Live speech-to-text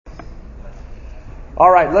All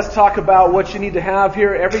right, let's talk about what you need to have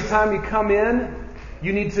here. Every time you come in,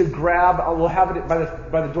 you need to grab, we'll have it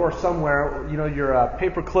by the door somewhere, your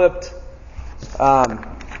paper-clipped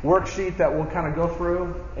worksheet that we'll kind of go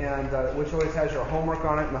through, and which always has your homework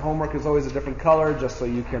on it, and the homework is always a different color just so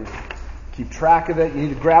you can keep track of it. You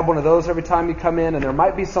need to grab one of those every time you come in, and there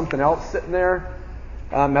might be something else sitting there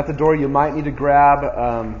at the door you might need to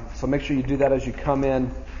grab, so make sure you do that as you come in.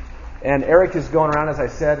 And Eric is going around, as I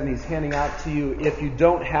said, and he's handing out to you. If you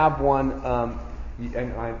don't have one,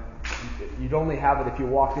 you'd only have it if you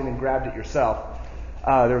walked in and grabbed it yourself.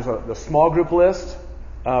 There's the small group list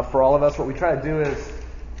for all of us. What we try to do is,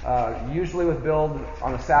 usually with Build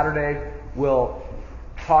on a Saturday, we'll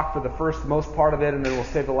talk for the most part of it, and then we'll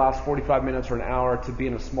save the last 45 minutes or an hour to be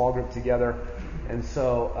in a small group together. And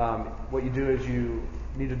so what you do is you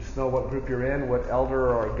need to just know what group you're in, what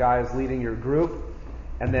elder or guy is leading your group,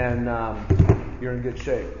 and then you're in good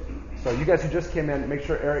shape. So you guys who just came in, make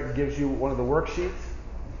sure Eric gives you one of the worksheets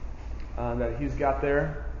that he's got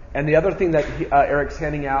there. And the other thing that Eric's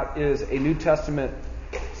handing out is a New Testament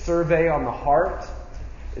survey on the heart.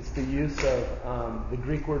 It's the use of the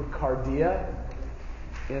Greek word cardia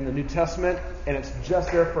in the New Testament, and it's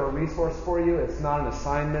just there for a resource for you. It's not an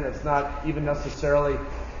assignment. It's not even necessarily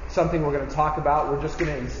something we're going to talk about. We're just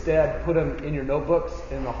going to instead put them in your notebooks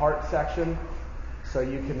in the heart section, so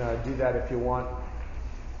you can do that if you want.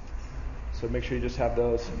 So make sure you just have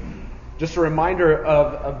those. Just a reminder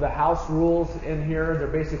of the house rules in here. There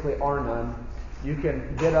basically are none. You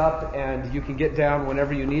can get up and you can get down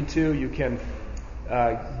whenever you need to. You can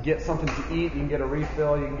get something to eat. You can get a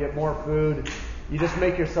refill. You can get more food. You just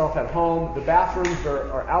make yourself at home. The bathrooms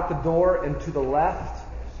are out the door and to the left.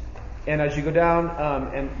 And as you go down,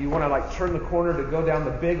 and you want to turn the corner to go down the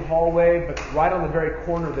big hallway, but right on the very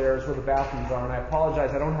corner there is where the bathrooms are. And I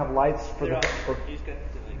apologize, I don't have lights for the.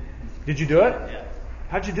 Did you do it? Yeah.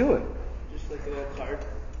 How'd you do it? Just like a little card.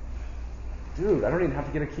 Dude, I don't even have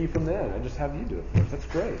to get a key from them. I just have you do it first. That's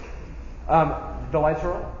great. The lights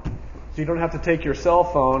are on, so you don't have to take your cell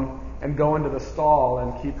phone and go into the stall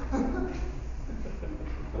and keep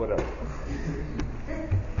whatever.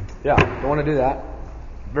 Yeah, don't want to do that.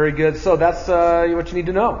 Very good. So that's what you need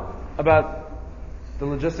to know about the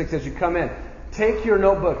logistics as you come in. Take your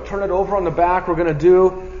notebook, turn it over on the back. We're going to do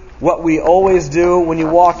what we always do when you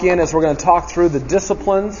walk in, is we're going to talk through the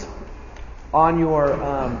disciplines on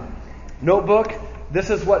your notebook. This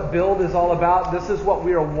is what Build is all about. This is what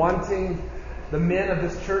we are wanting the men of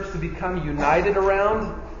this church to become united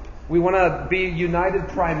around. We want to be united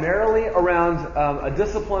primarily around a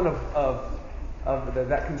discipline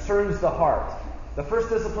that concerns the heart. The first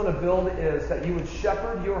discipline of Build is that you would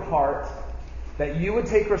shepherd your heart, that you would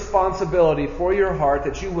take responsibility for your heart,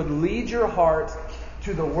 that you would lead your heart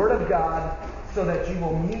to the Word of God so that you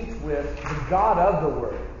will meet with the God of the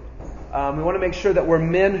Word. We want to make sure that we're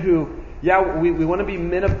men who, we want to be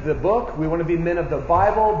men of the book, we want to be men of the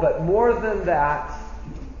Bible, but more than that,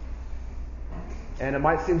 and it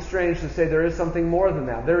might seem strange to say there is something more than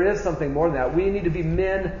that. There is something more than that. We need to be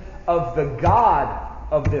men of the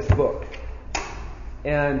God of this book.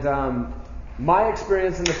 And my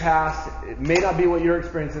experience in the past, it may not be what your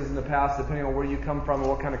experience is in the past, depending on where you come from and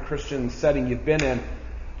what kind of Christian setting you've been in.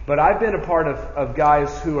 But I've been a part of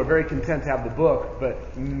guys who are very content to have the book,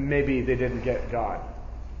 but maybe they didn't get God.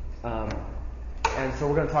 And so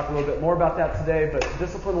we're going to talk a little bit more about that today. But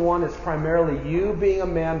discipline 1 is primarily you being a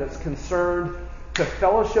man that's concerned to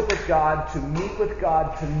fellowship with God, to meet with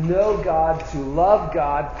God, to know God, to love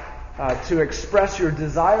God, to express your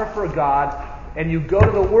desire for God. And you go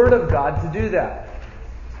to the Word of God to do that,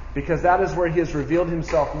 because that is where He has revealed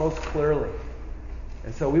Himself most clearly.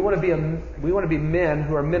 And so we want to be men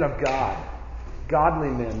who are men of God, godly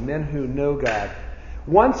men, men who know God.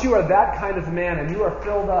 Once you are that kind of man and you are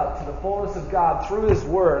filled up to the fullness of God through His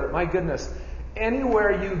Word, my goodness,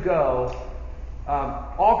 anywhere you go,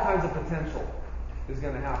 all kinds of potential is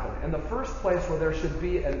going to happen. And the first place where there should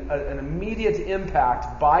be an immediate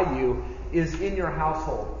impact by you is in your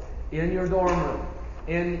household. In your dorm room,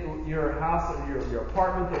 in your house, your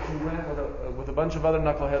apartment that you rent with a bunch of other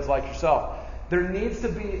knuckleheads like yourself. There needs to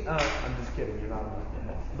be. I'm just kidding. You're not a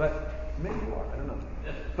knucklehead, but maybe you are. I don't know.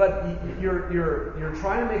 But you're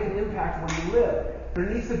trying to make an impact where you live. There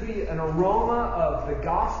needs to be an aroma of the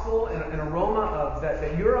gospel and an aroma of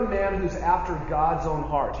that you're a man who's after God's own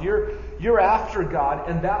heart. You're after God,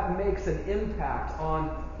 and that makes an impact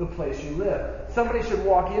on the place you live. Somebody should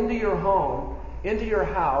walk into your home, into your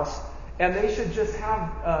house, and they should just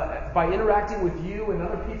have, by interacting with you and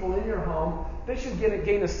other people in your home, they should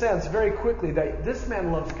gain a sense very quickly that this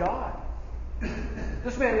man loves God.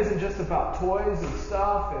 This man isn't just about toys and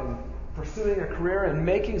stuff and pursuing a career and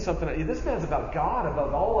making something. This man's about God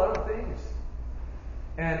above all other things.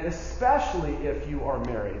 And especially if you are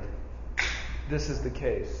married, this is the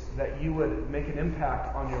case, that you would make an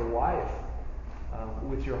impact on your wife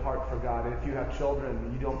with your heart for God. And if you have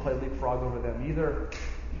children, you don't play leapfrog over them either.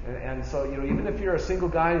 And so, even if you're a single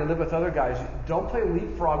guy and you live with other guys, don't play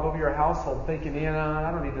leapfrog over your household thinking,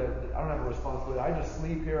 I don't have a responsibility. I just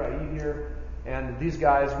sleep here, I eat here, and these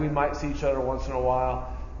guys, we might see each other once in a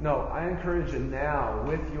while. No, I encourage you now,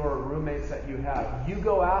 with your roommates that you have, you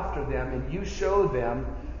go after them and you show them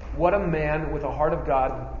what a man with a heart of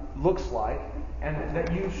God looks like, and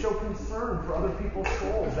that you show concern for other people's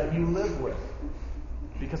souls that you live with.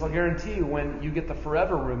 Because I'll guarantee you, when you get the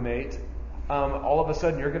forever roommate, all of a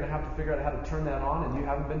sudden you're going to have to figure out how to turn that on, and you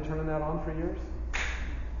haven't been turning that on for years.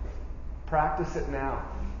 Practice it now.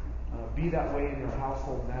 Be that way in your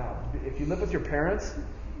household now. If you live with your parents,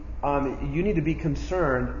 you need to be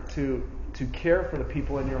concerned to care for the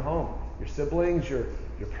people in your home, your siblings, your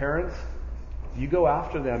parents. You go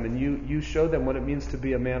after them and you show them what it means to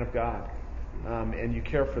be a man of God, and you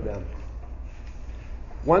care for them.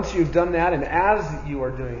 Once you've done that, and as you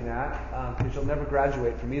are doing that, because you'll never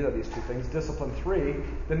graduate from either of these two things, discipline 3,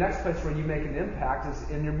 the next place where you make an impact is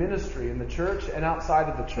in your ministry, in the church and outside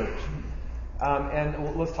of the church.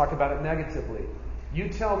 And let's talk about it negatively. You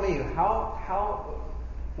tell me,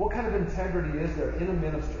 what kind of integrity is there in a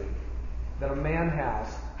ministry that a man has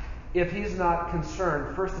if he's not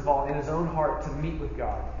concerned, first of all, in his own heart to meet with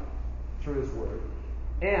God through His Word?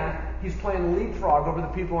 And he's playing leapfrog over the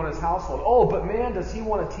people in his household. Oh, but man, does he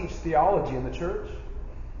want to teach theology in the church?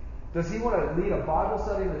 Does he want to lead a Bible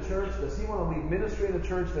study in the church? Does he want to lead ministry in the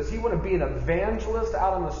church? Does he want to be an evangelist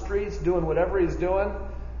out on the streets doing whatever he's doing?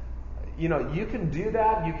 You can do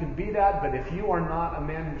that, you can be that, but if you are not a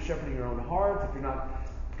man who's shepherding your own heart, if you're not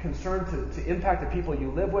concerned to impact the people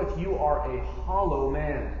you live with, you are a hollow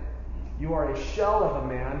man. You are a shell of a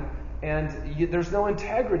man, and there's no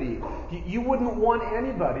integrity. You wouldn't want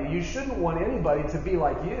anybody, you shouldn't want anybody to be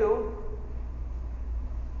like you.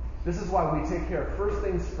 This is why we take care of first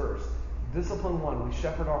things first. Discipline 1, we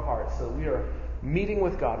shepherd our hearts so we are meeting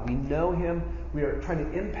with God. We know Him. We are trying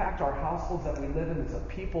to impact our households that we live in. It's the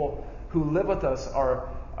people who live with us are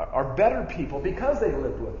better people because they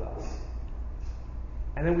lived with us.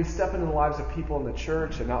 And then we step into the lives of people in the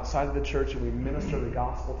church and outside of the church, and we minister the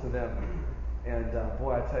gospel to them. And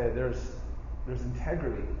boy, I tell you, there's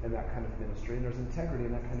integrity in that kind of ministry, and there's integrity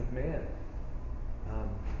in that kind of man.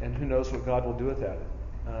 And who knows what God will do with that.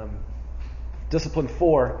 Discipline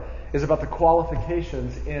 4 is about the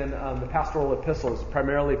qualifications in the pastoral epistles,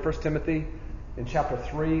 primarily 1 Timothy. In chapter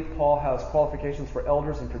 3, Paul has qualifications for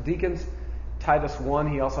elders and for deacons. Titus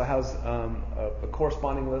 1, he also has a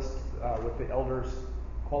corresponding list with the elders'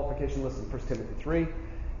 qualification list in 1 Timothy 3.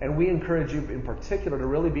 And we encourage you in particular to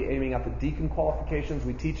really be aiming at the deacon qualifications.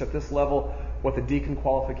 We teach at this level what the deacon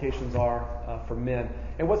qualifications are for men.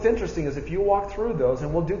 And what's interesting is if you walk through those,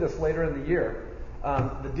 and we'll do this later in the year,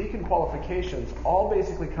 the deacon qualifications all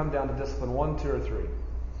basically come down to discipline 1, 2, or 3.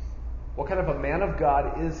 What kind of a man of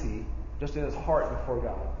God is he, just in his heart before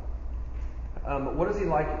God? What is he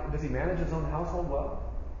like? Does he manage his own household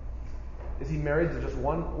well? Is he married to just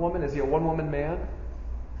one woman? Is he a one-woman man?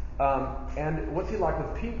 And what's he like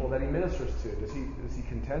with people that he ministers to? Is he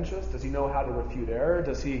contentious? Does he know how to refute error?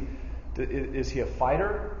 Is he a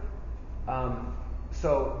fighter?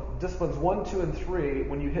 So disciplines 1, 2, and 3,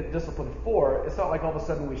 when you hit discipline 4, it's not like all of a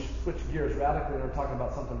sudden we switch gears radically and we're talking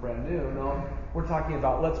about something brand new. No, we're talking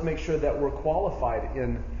about let's make sure that we're qualified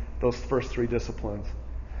in those first 3 disciplines.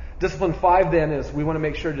 Discipline 5 then is we want to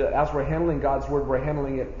make sure that as we're handling God's Word, we're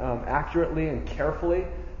handling it accurately and carefully.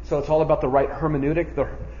 So it's all about the right hermeneutic. The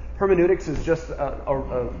hermeneutics is just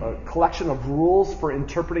a collection of rules for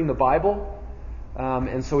interpreting the Bible.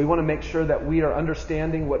 And so we want to make sure that we are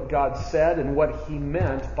understanding what God said and what He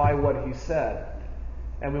meant by what He said.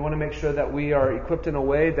 And we want to make sure that we are equipped in a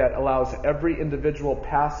way that allows every individual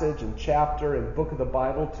passage and chapter and book of the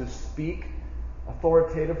Bible to speak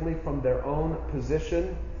authoritatively from their own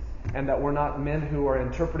position, and that we're not men who are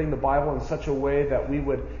interpreting the Bible in such a way that we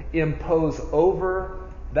would impose over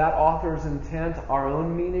that author's intent our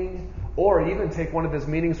own meaning, or even take one of his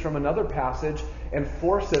meanings from another passage and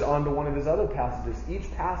force it onto one of his other passages. Each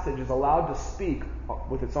passage is allowed to speak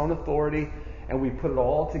with its own authority, and we put it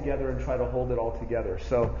all together and try to hold it all together.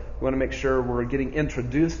 So we want to make sure we're getting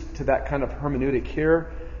introduced to that kind of hermeneutic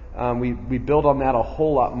here. We build on that a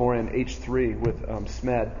whole lot more in H3 with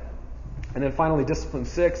SMED. And then finally, discipline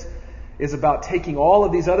 6 is about taking all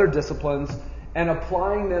of these other disciplines and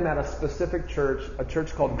applying them at a specific church, a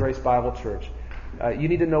church called Grace Bible Church. You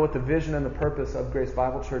need to know what the vision and the purpose of Grace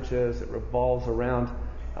Bible Church is. It revolves around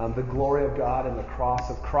the glory of God and the cross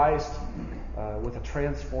of Christ with a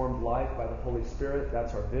transformed life by the Holy Spirit.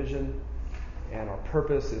 That's our vision. And our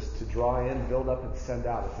purpose is to draw in, build up, and send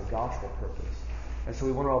out. It's a gospel purpose. And so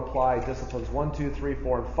we want to apply disciplines 1, 2, 3,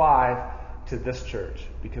 4, and 5 to this church,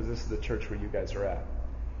 because this is the church where you guys are at.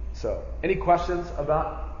 So, any questions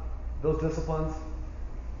about those disciplines?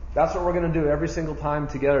 That's what we're going to do every single time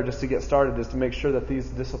together just to get started, is to make sure that these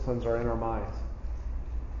disciplines are in our minds.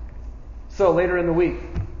 So, later in the week,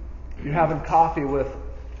 you're having coffee with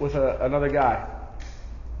another guy.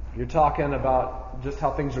 You're talking about just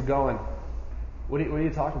how things are going. What are you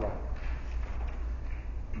talking about?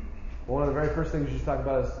 Well, one of the very first things you should talk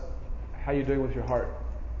about is how you're doing with your heart.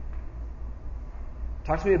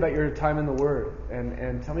 Talk to me about your time in the Word,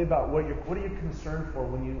 and tell me about what are you concerned for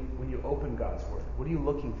when you open God's Word? What are you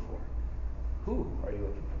looking for? Who are you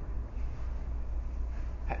looking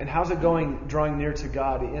for? And how's it going drawing near to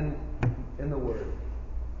God in the Word?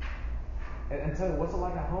 And tell me, what's it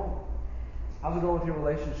like at home? How's it going with your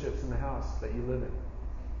relationships in the house that you live in?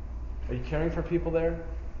 Are you caring for people there?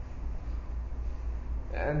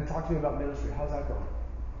 And talk to me about ministry. How's that going?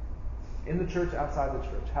 In the church, outside the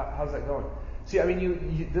church. How's that going? See, I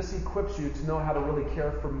mean, this equips you to know how to really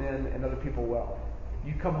care for men and other people well.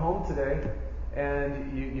 You come home today,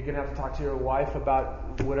 and you're going to have to talk to your wife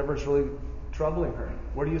about whatever's really troubling her.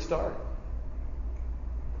 Where do you start?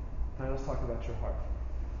 All right, let's talk about your heart.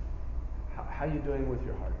 How are you doing with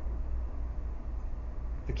your heart?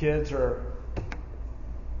 The kids are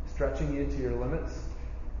stretching you to your limits.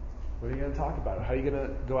 What are you going to talk about? How are you going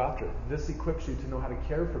to go after it? This equips you to know how to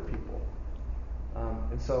care for people.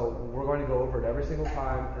 And so we're going to go over it every single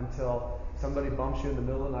time until somebody bumps you in the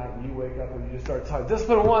middle of the night and you wake up and you just start talking.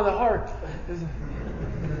 Discipline 1, the heart.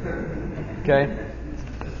 Okay?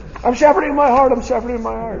 I'm shepherding my heart. I'm shepherding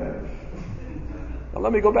my heart. Now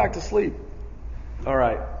let me go back to sleep. All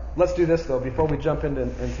right. Let's do this, though. Before we jump in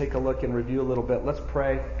and take a look and review a little bit, let's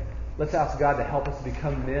pray. Let's ask God to help us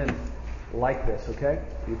become men like this, okay?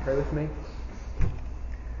 Will you pray with me?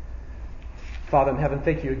 Father in heaven,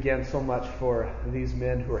 thank you again so much for these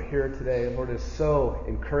men who are here today. Lord, it's so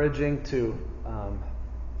encouraging to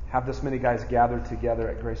have this many guys gathered together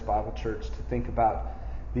at Grace Bible Church to think about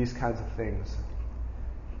these kinds of things.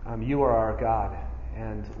 You are our God,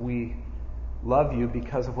 and we love you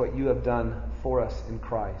because of what you have done for us in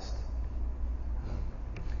Christ.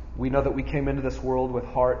 We know that we came into this world with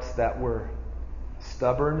hearts that were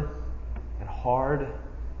stubborn and hard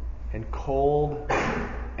and cold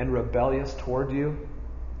and rebellious toward you.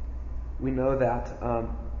 We know that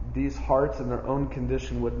these hearts in their own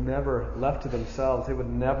condition would never, left to themselves, they would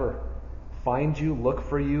never find you, look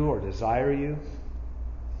for you, or desire you.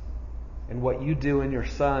 And what you do in your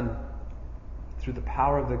Son through the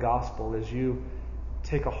power of the gospel is you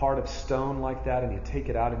take a heart of stone like that and you take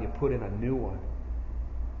it out and you put in a new one.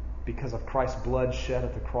 Because of Christ's blood shed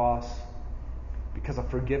at the cross, because of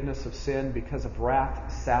forgiveness of sin, because of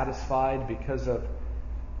wrath satisfied, because of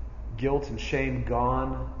guilt and shame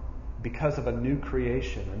gone, because of a new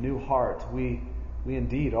creation, a new heart, we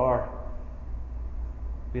indeed are.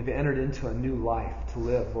 We have entered into a new life to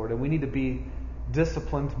live, Lord. And we need to be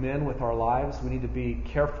disciplined men with our lives. We need to be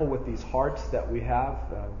careful with these hearts that we have.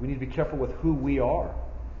 We need to be careful with who we are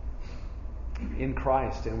in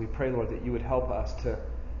Christ. And we pray, Lord, that you would help us to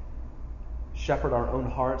shepherd our own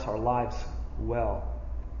hearts, our lives well.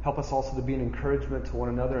 Help us also to be an encouragement to one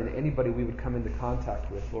another and anybody we would come into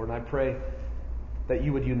contact with, Lord. And I pray that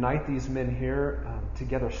you would unite these men here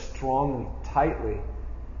together strongly, tightly,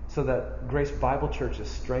 so that Grace Bible Church is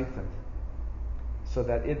strengthened, so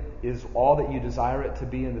that it is all that you desire it to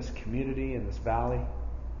be in this community, in this valley.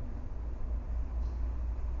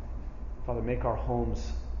 Father, make our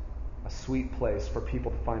homes a sweet place for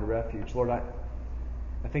people to find refuge. Lord, I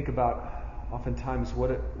think about oftentimes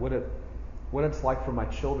what it's like for my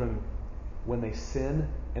children when they sin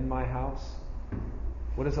in my house.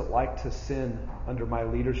 What is it like to sin under my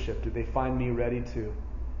leadership? Do they find me ready to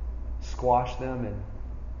squash them and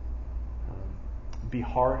be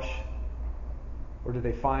harsh? Or do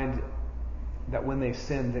they find that when they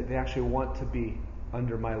sin, they actually want to be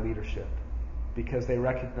under my leadership because they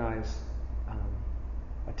recognize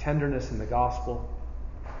a tenderness in the gospel,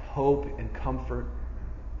 hope and comfort?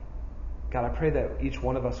 God, I pray that each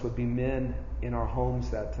one of us would be men in our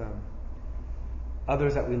homes that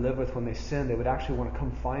others that we live with, when they sin, they would actually want to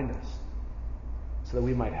come find us so that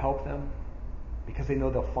we might help them because they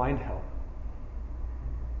know they'll find help.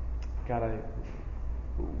 God,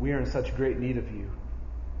 we are in such great need of you.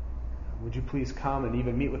 Would you please come and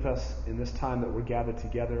even meet with us in this time that we're gathered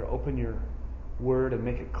together? Open your word and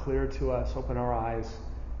make it clear to us, open our eyes,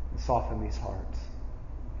 and soften these hearts.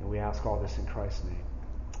 And we ask all this in Christ's name.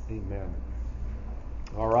 Amen.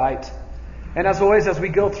 All right. And as always, as we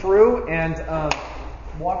go through and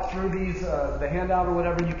walk through these, the handout or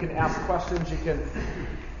whatever, you can ask questions. You can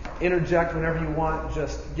interject whenever you want.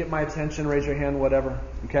 Just get my attention, raise your hand, whatever.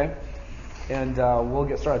 Okay? And we'll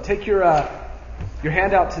get started. Take your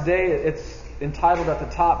handout today. It's entitled at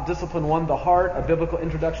the top, Discipline 1, The Heart, A Biblical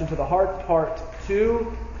Introduction to the Heart, Part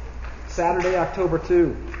 2, Saturday, October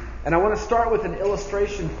 2. And I want to start with an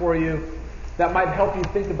illustration for you that might help you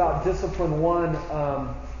think about Discipline 1.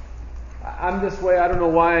 I'm this way, I don't know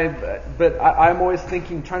why, but I'm always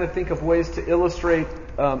trying to think of ways to illustrate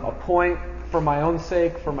a point for my own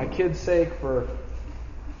sake, for my kids' sake, for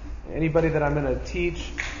anybody that I'm going to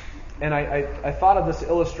teach. And I thought of this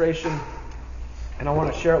illustration, and I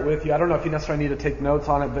want to share it with you. I don't know if you necessarily need to take notes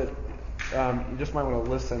on it, but you just might want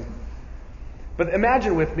to listen. But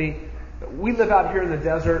imagine with me, we live out here in the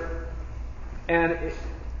desert, and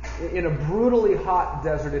in a brutally hot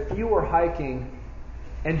desert, if you were hiking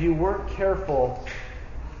and you weren't careful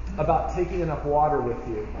about taking enough water with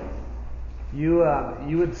you,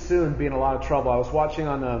 you would soon be in a lot of trouble. I was watching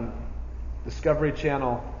on Discovery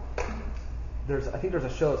Channel. I think there's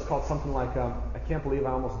a show. It's called something like I Can't Believe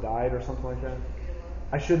I Almost Died or something like that.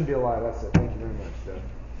 I Shouldn't Be Alive. That's it. Thank you very much, Joe.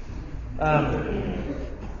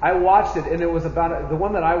 I watched it, and it was about the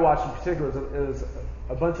one that I watched in particular. It was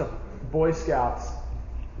a bunch of Boy Scouts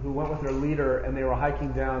who went with their leader, and they were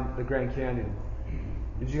hiking down the Grand Canyon.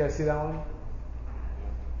 Did you guys see that one?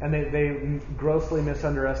 And they grossly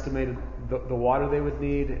misunderestimated the water they would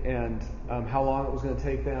need, and how long it was going to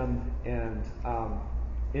take them, and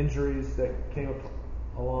injuries that came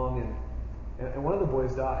along, and one of the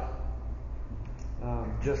boys died,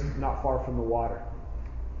 just not far from the water.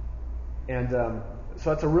 And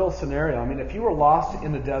so it's a real scenario. I mean, if you were lost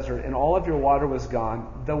in the desert and all of your water was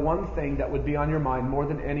gone, the one thing that would be on your mind more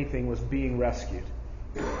than anything was being rescued.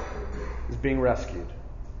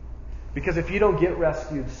 Because if you don't get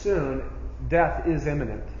rescued soon, death is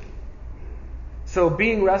imminent. So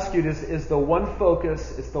being rescued is the one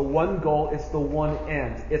focus, it's the one goal, it's the one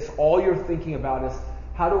end. It's all you're thinking about is,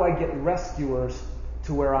 how do I get rescuers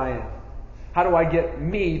to where I am? How do I get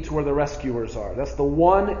me to where the rescuers are? That's the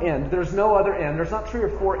one end. There's no other end. There's not 3 or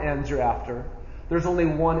 4 ends you're after. There's only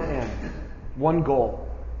one end, one goal.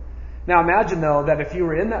 Now imagine, though, that if you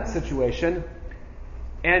were in that situation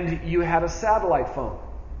and you had a satellite phone.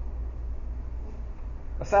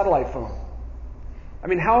 I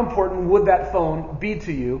mean, how important would that phone be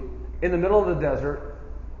to you in the middle of the desert,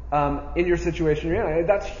 in your situation you're in?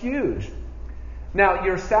 That's huge. Now,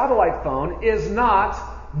 your satellite phone is not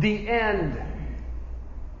the end.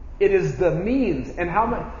 It is the means. And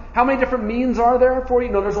how many different means are there for you?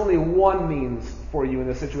 No, there's only one means for you in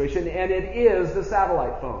this situation, and it is the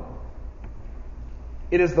satellite phone.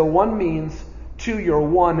 It is the one means to your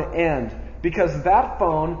one end, because that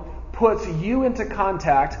phone puts you into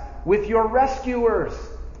contact with your rescuers.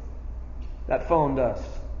 That phone does.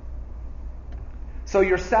 So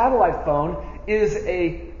your satellite phone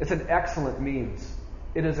it's an excellent means.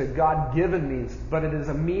 It is a God-given means, but it is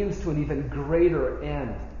a means to an even greater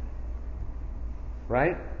end.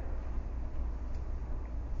 Right?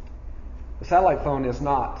 The satellite phone is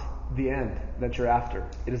not the end that you're after.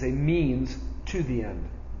 It is a means to the end.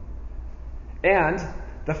 And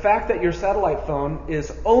the fact that your satellite phone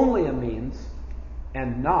is only a means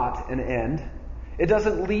and not an end, it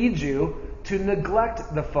doesn't lead you to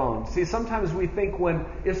neglect the phone. See, sometimes we think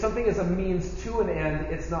if something is a means to an end,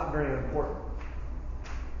 it's not very important.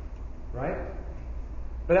 Right?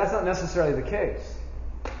 But that's not necessarily the case.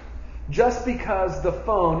 Just because the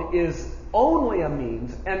phone is only a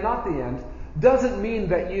means and not the end doesn't mean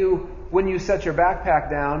that when you set your backpack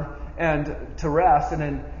down and to rest, and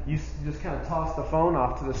then you just kind of toss the phone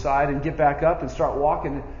off to the side and get back up and start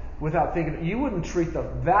walking without thinking, you wouldn't treat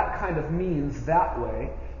that kind of means that way.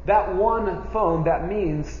 That one phone, that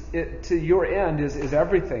means to your end is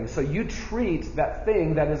everything. So you treat that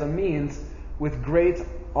thing that is a means with great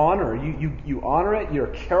honor. You honor it, you're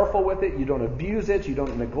careful with it, you don't abuse it, you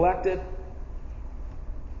don't neglect it.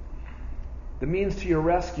 The means to your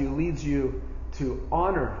rescue leads you to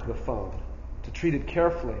honor the phone, to treat it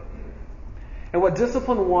carefully. And what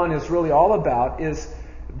Discipline 1 is really all about is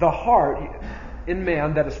the heart in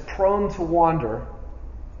man that is prone to wander,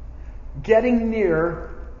 getting near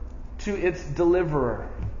to its deliverer,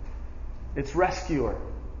 its rescuer,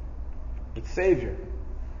 its Savior.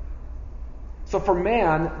 So for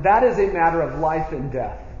man, that is a matter of life and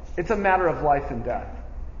death. It's a matter of life and death.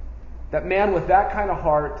 That man with that kind of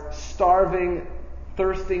heart, starving,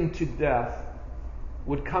 thirsting to death,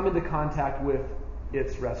 would come into contact with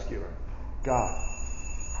its rescuer, God.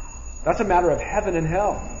 That's a matter of heaven and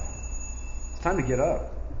hell. It's time to get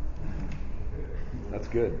up. That's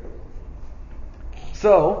good.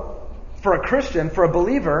 So, for a Christian, for a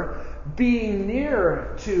believer, being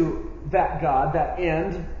near to that God, that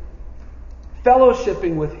end,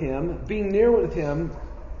 fellowshipping with Him, being near with Him,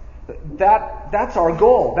 that's our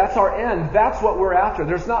goal. That's our end. That's what we're after.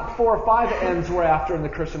 There's not 4 or 5 ends we're after in the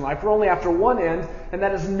Christian life. We're only after one end, and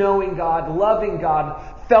that is knowing God, loving God,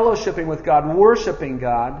 fellowshipping with God, worshiping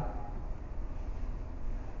God.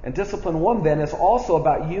 And discipline 1 then is also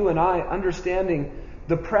about you and I understanding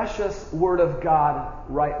the precious Word of God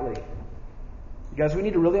rightly. You guys, we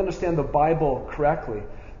need to really understand the Bible correctly.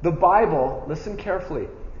 The Bible, listen carefully,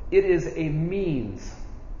 it is a means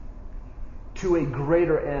to a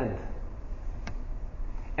greater end.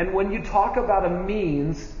 And when you talk about a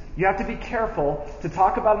means, you have to be careful to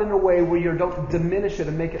talk about it in a way where you don't diminish it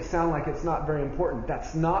and make it sound like it's not very important.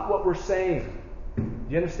 That's not what we're saying. Do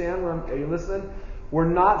you understand? Are you listening? We're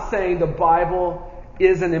not saying the Bible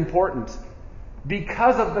isn't important.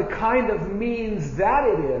 Because of the kind of means that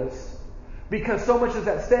it is, because so much is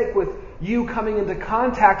at stake with you coming into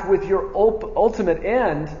contact with your ultimate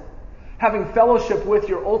end, having fellowship with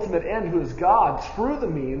your ultimate end, who is God, through the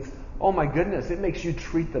means, oh my goodness, it makes you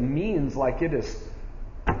treat the means like it's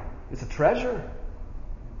a treasure.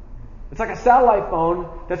 It's like a satellite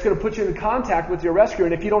phone that's going to put you in contact with your rescuer,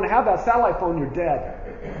 and if you don't have that satellite phone, you're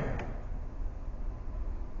dead.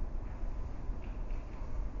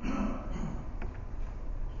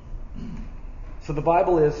 So the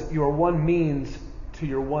Bible is your one means to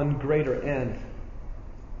your one greater end.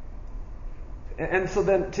 And so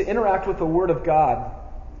then to interact with the Word of God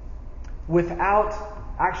without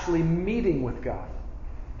actually meeting with God.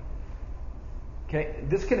 Okay,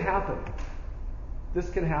 this can happen. This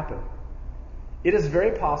can happen. It is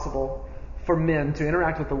very possible for men to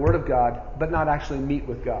interact with the Word of God but not actually meet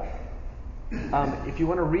with God. If you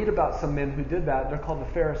want to read about some men who did that, they're called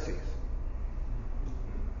the Pharisees.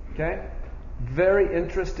 Okay? Very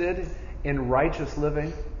interested in righteous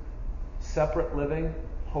living, separate living,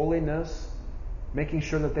 holiness, making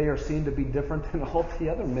sure that they are seen to be different than all the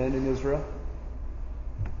other men in Israel.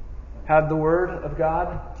 Had the Word of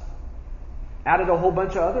God, added a whole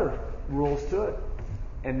bunch of other rules to it,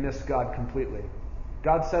 and missed God completely.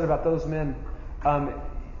 God said about those men,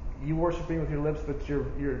 you worship me with your lips, but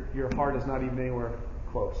your heart is not even anywhere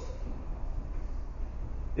close.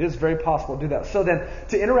 It is very possible to do that. So then,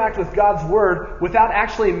 to interact with God's Word without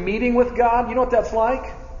actually meeting with God, you know what that's like?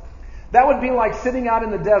 That would be like sitting out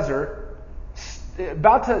in the desert,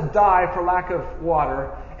 about to die for lack of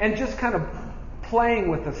water, and just kind of playing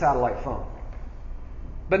with the satellite phone,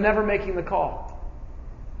 but never making the call.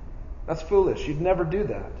 That's foolish. You'd never do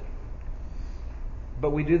that.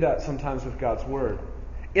 But we do that sometimes with God's Word.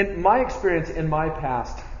 In my experience, in my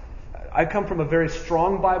past, I come from a very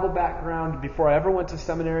strong Bible background. Before I ever went to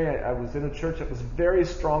seminary, I was in a church that was very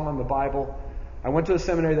strong on the Bible. I went to a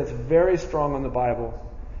seminary that's very strong on the Bible.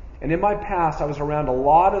 And in my past, I was around a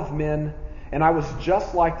lot of men, and I was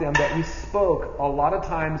just like them, that we spoke a lot of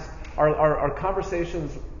times. Our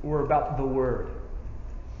conversations were about the Word.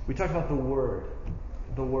 We talked about the Word,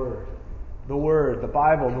 the Word, the Word, the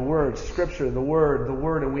Bible, the Word, Scripture, the Word,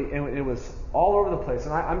 and it was all over the place.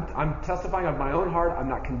 And I'm testifying of my own heart. I'm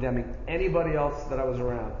not condemning anybody else that I was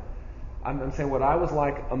around. I'm saying what I was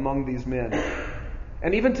like among these men.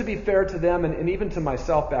 And even to be fair to them, and even to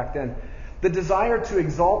myself back then, the desire to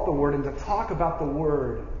exalt the Word and to talk about the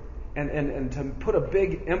Word and to put a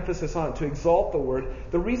big emphasis on it, to exalt the Word,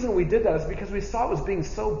 the reason we did that is because we saw it was being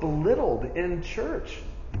so belittled in church.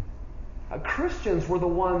 Christians were the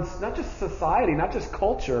ones, not just society, not just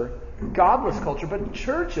culture, godless culture, but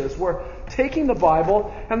churches were taking the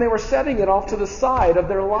Bible and they were setting it off to the side of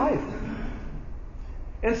their life.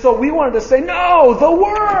 And so we wanted to say, no, the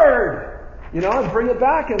Word! And bring it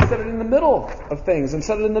back and set it in the middle of things and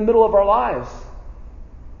set it in the middle of our lives.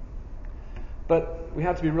 But we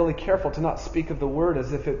have to be really careful to not speak of the Word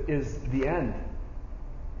as if it is the end.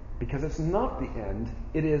 Because it's not the end.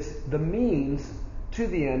 It is the means to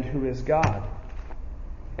the end, who is God.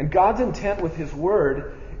 And God's intent with His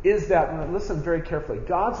Word is that, listen very carefully,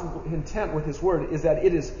 God's intent with His Word is that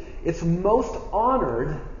it's most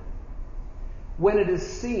honored when it is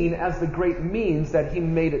seen as the great means that He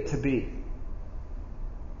made it to be.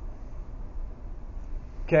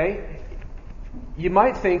 Okay? You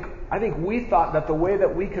might think, I think we thought that the way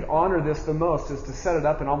that we could honor this the most is to set it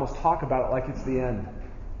up and almost talk about it like it's the end.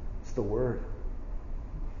 It's the Word.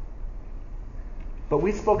 But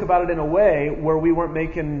we spoke about it in a way where we weren't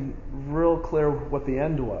making real clear what the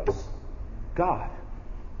end was. God.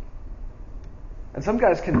 And some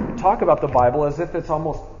guys can talk about the Bible as if it's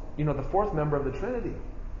almost, the fourth member of the Trinity.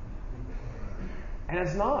 And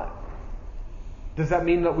it's not. Does that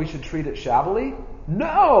mean that we should treat it shabbily?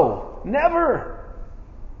 No! Never!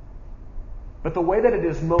 But the way that it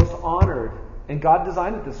is most honored, and God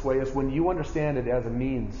designed it this way, is when you understand it as a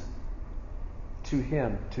means to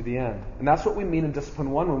Him, to the end. And that's what we mean in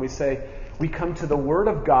Discipline 1 when we say we come to the Word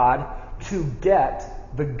of God to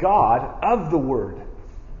get the God of the Word.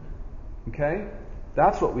 Okay?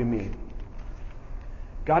 That's what we mean.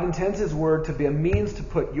 God intends His Word to be a means to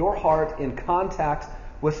put your heart in contact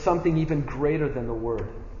with something even greater than the Word.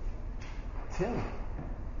 It's Him.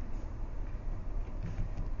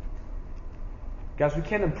 Guys, we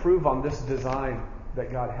can't improve on this design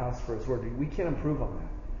that God has for His Word. We can't improve on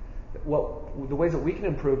that. Well, the ways that we can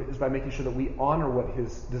improve is by making sure that we honor what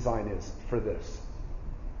His design is for this.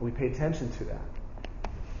 And we pay attention to that.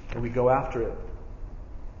 And we go after it.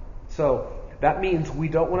 So, that means we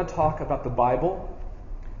don't want to talk about the Bible.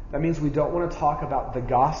 That means we don't want to talk about the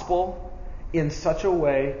gospel in such a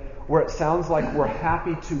way where it sounds like we're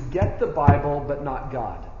happy to get the Bible but not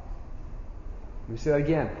God. Let me say that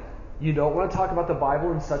again. You don't want to talk about the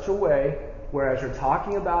Bible in such a way where as you're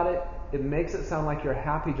talking about it, it makes it sound like you're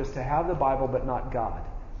happy just to have the Bible but not God.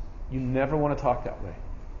 You never want to talk that way.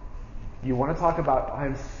 You want to talk about,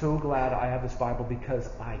 I'm so glad I have this Bible because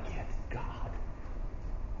I get God.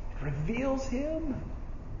 It reveals Him.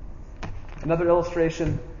 Another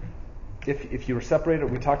illustration, if you were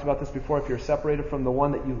separated, we talked about this before, if you're separated from the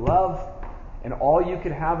one that you love, and all you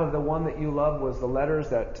could have of the one that you love was the letters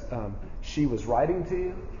that she was writing to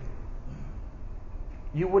you,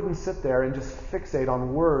 you wouldn't sit there and just fixate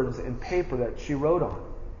on words and paper that she wrote on.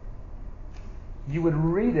 You would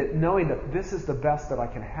read it knowing that this is the best that I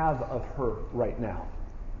can have of her right now.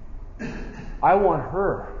 I want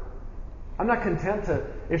her. I'm not content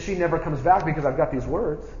if she never comes back because I've got these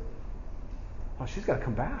words. Oh, she's got to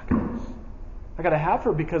come back. I got to have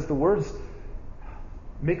her because the words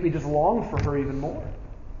make me just long for her even more.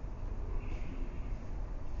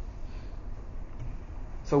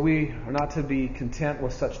 So we are not to be content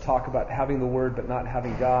with such talk about having the Word but not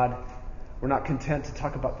having God. We're not content to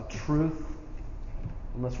talk about the truth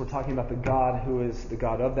unless we're talking about the God who is the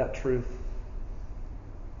God of that truth.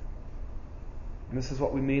 And this is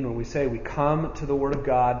what we mean when we say we come to the Word of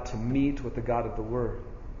God to meet with the God of the Word.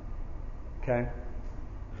 Okay?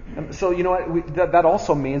 And so, you know what? That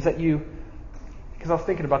also means that because I was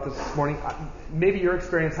thinking about this morning, maybe your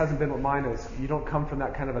experience hasn't been what mine is. You don't come from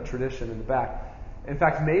that kind of a tradition in the back. In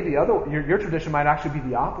fact, maybe your tradition might actually be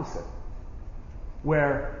the opposite,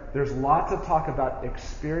 where there's lots of talk about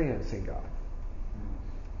experiencing God,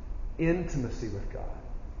 intimacy with God,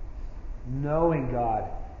 knowing God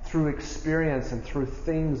through experience and through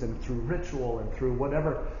things and through ritual and through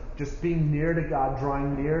whatever, just being near to God,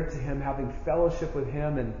 drawing near to Him, having fellowship with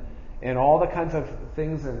Him, and all the kinds of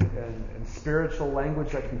things and spiritual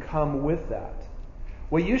language that can come with that.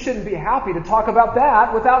 Well, you shouldn't be happy to talk about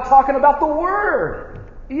that without talking about the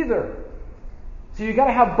Word either. So you've got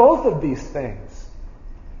to have both of these things.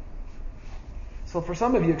 So for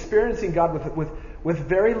some of you, experiencing God with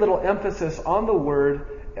very little emphasis on the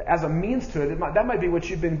Word as a means to it, that might be what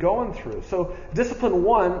you've been going through. So Discipline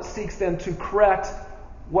 1 seeks then to correct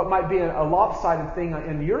what might be a lopsided thing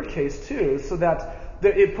in your case too, so that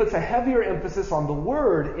it puts a heavier emphasis on the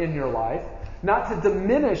Word in your life, not to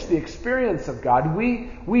diminish the experience of God.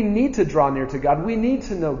 We need to draw near to God. We need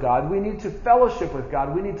to know God. We need to fellowship with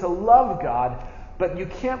God. We need to love God. But you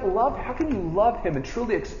can't love, how can you love Him and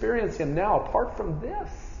truly experience Him now apart from this?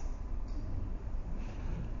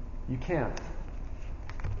 You can't.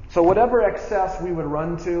 So whatever excess we would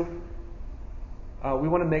run to, we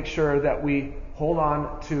want to make sure that we hold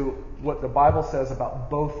on to what the Bible says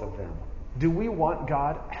about both of them. Do we want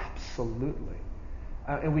God? Absolutely.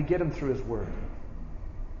 And we get Him through His Word.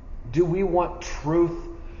 Do we want truth?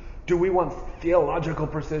 Do we want theological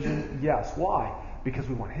precision? Yes. Why? Because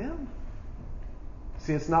we want Him.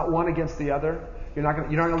 See, it's not one against the other. You're not going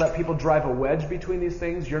to let people drive a wedge between these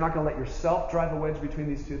things. You're not going to let yourself drive a wedge between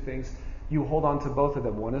these two things. You hold on to both of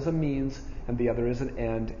them. One is a means and the other is an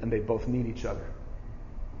end, and they both need each other.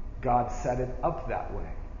 God set it up that way.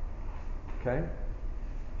 Okay?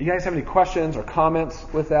 You guys have any questions or comments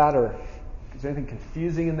with that? Or is there anything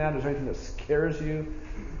confusing in that? Is there anything that scares you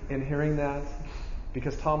in hearing that?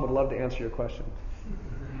 Because Tom would love to answer your question.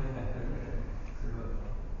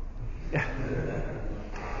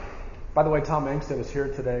 By the way, Tom Angstead is here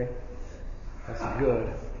today. That's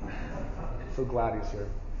good. So glad he's here.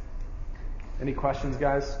 Any questions,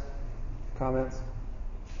 guys? Comments?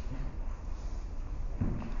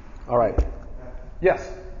 All right.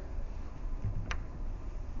 Yes.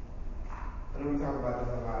 know we talk about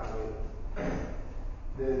this a lot, but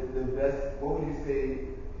the best, what would you say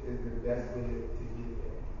is the best way to get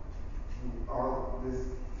there? All this,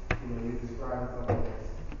 you're describing something that's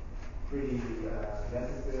pretty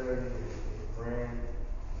necessary and grand.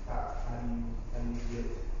 How do you get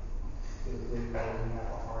to the place where you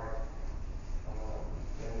have a heart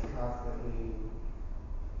and constantly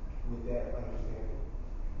with that understanding?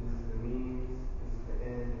 This is the means, this is the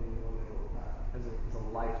end, and you know that it will pass. It's a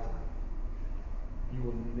lifetime.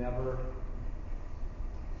 You'll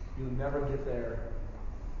never get there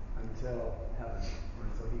until heaven, or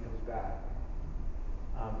until He comes back.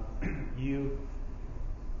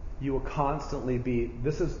 You will constantly be.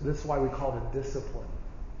 This is why we call it discipline,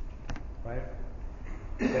 right?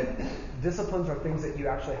 That disciplines are things that you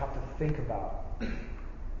actually have to think about,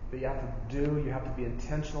 that you have to do, you have to be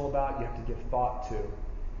intentional about, you have to give thought to.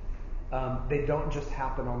 They don't just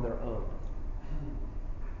happen on their own.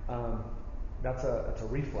 That's a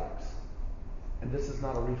reflex. And this is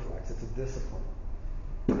not a reflex, it's a discipline.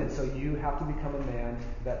 And so you have to become a man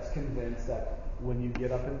that's convinced that when you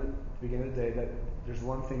get up in the beginning of the day, that there's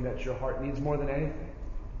one thing that your heart needs more than anything.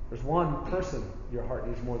 There's one person your heart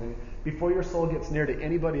needs more than anything. Before your soul gets near to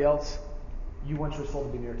anybody else, you want your soul to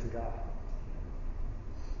be near to God.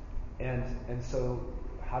 And so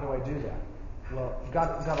how do I do that? Well,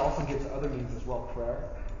 God also gives other means as well: prayer,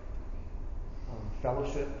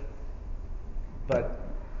 fellowship. But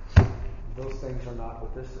those things are not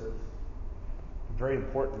what this is. Very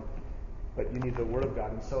important, but you need the Word of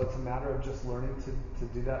God. And so it's a matter of just learning to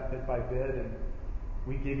do that bit by bit. And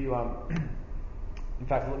we give you, in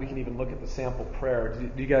fact, we can even look at the sample prayer.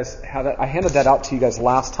 Do you guys have that? I handed that out to you guys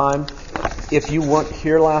last time. If you weren't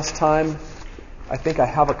here last time, I think I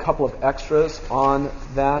have a couple of extras on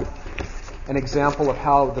that. An example of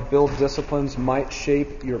how the build disciplines might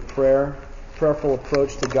shape your prayerful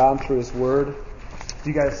approach to God through His Word. Do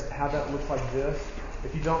you guys have that? It looks like this.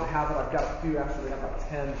 If you don't have it, I've got a few. Actually, we have about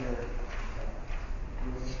 10 here.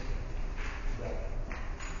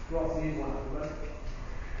 Who else needs one?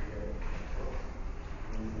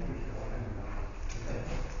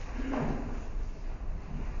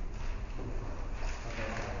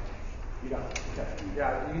 You got it. Okay.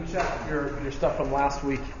 Yeah, you can check your stuff from last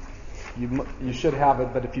week. You should have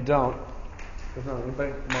it, but if you don't, there's no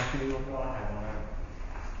anybody. Mark, you need one?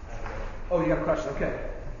 Oh, you got a question? Okay.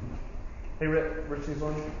 Hey, Rich needs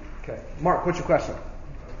one? Okay. Mark, what's your question?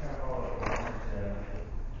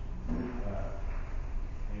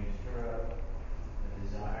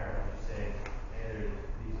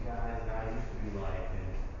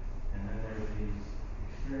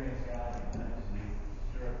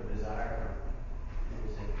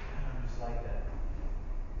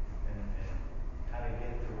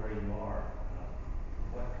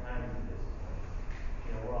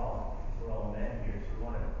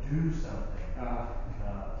 Do something.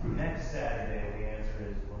 Next Saturday, the answer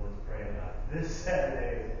is, well, let's pray about it. This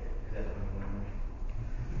Saturday, is that when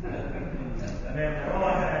we man, oh, I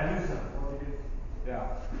gotta do something. What do we do?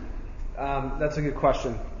 Yeah. That's a good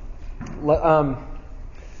question. Let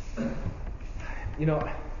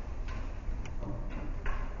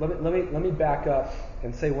me back up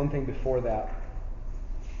and say one thing before that.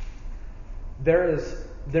 There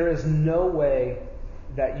is no way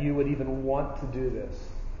that you would even want to do this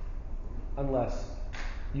unless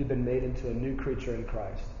you've been made into a new creature in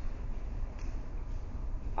Christ.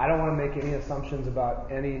 I don't want to make any assumptions about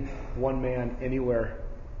any one man anywhere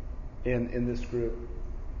in this group.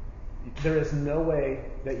 There is no way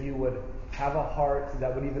that you would have a heart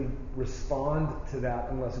that would even respond to that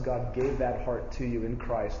unless God gave that heart to you in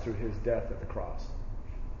Christ through His death at the cross.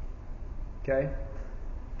 Okay?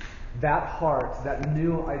 That heart, that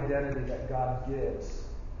new identity that God gives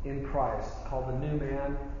in Christ, called the new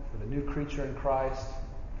man, or the new creature in Christ,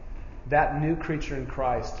 that new creature in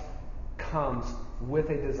Christ comes with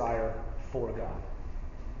a desire for God.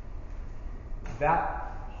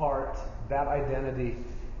 That heart, that identity,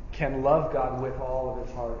 can love God with all of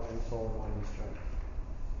its heart and soul and mind and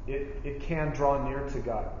strength. It can draw near to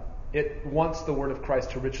God. It wants the Word of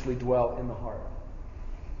Christ to richly dwell in the heart.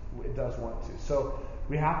 It does want to. So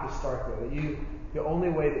we have to start there. The only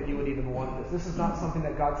way that you would even want this is not something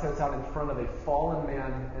that God sets out in front of a fallen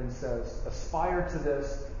man and says, aspire to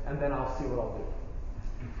this, and then I'll see what I'll do.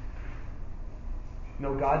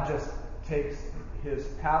 No, God just takes His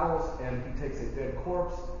paddles and He takes a dead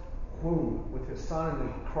corpse, with His Son and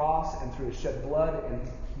the cross and through His shed blood, and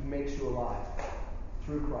He makes you alive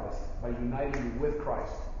through Christ by uniting you with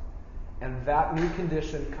Christ. And that new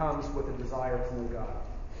condition comes with a desire to know God.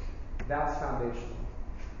 That's foundational.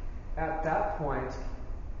 At that point,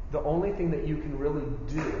 the only thing that you can really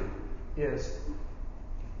do is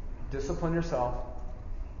discipline yourself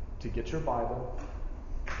to get your Bible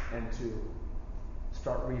and to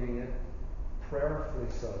start reading it prayerfully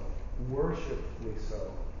so, worshipfully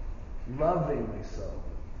so, lovingly so,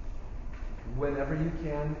 whenever you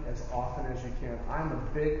can, as often as you can.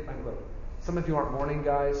 Look, some of you aren't morning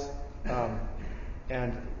guys,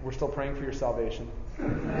 and we're still praying for your salvation. You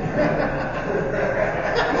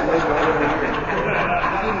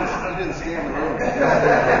didn't stand in the room.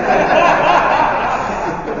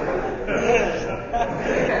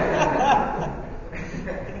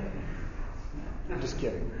 I'm just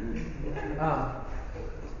kidding.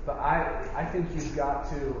 But I think you've got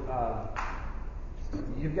to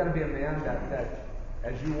be a man that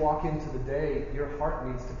as you walk into the day, your heart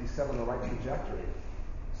needs to be set on the right trajectory.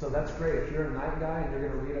 So that's great. If you're a night guy and you're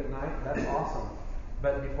going to read at night, that's awesome.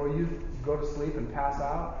 But before you go to sleep and pass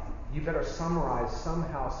out, you better summarize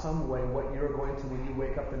somehow, some way, what you're going to, when you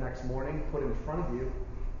wake up the next morning, put in front of you,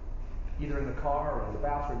 either in the car or in the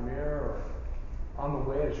bathroom mirror or on the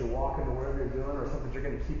way as you're walking to wherever you're doing, or something you're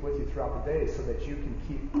going to keep with you throughout the day so that you can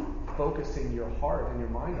keep focusing your heart and your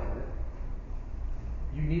mind on it.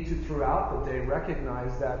 You need to, throughout the day,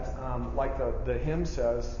 recognize that, like the hymn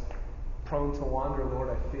says, prone to wander, Lord,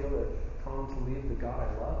 I feel it, prone to leave the God I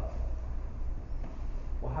love.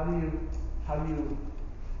 Well, how do you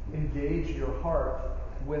engage your heart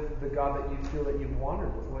with the God that you feel that you've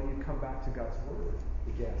wandered with? Well, you come back to God's Word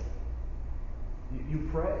again. You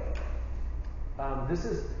pray.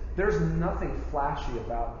 There's nothing flashy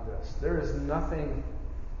about this. There is nothing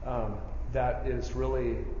that is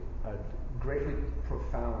really greatly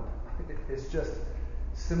profound. It's just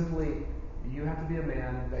simply you have to be a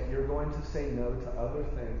man that you're going to say no to other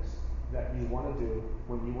things that you want to do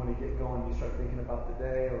when you want to get going. You start thinking about the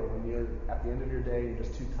day, or when you're at the end of your day, you're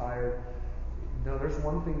just too tired. No, there's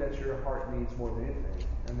one thing that your heart needs more than anything,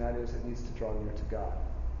 and that is it needs to draw near to God.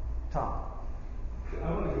 Tom.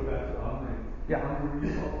 I want to go back to Omri. Yeah. Omri, were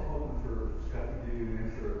you hoping for Scott to give you an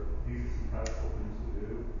answer? These are some practical things to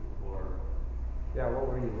do, or? Yeah, what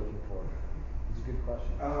were you looking for? It's a good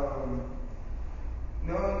question.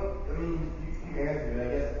 No, I mean, you answered it. I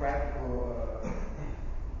guess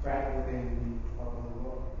practical things we talk on the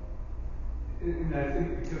Lord. And I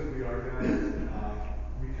think because we are guys,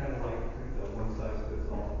 we kind of like to think that one size fits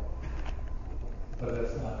all. But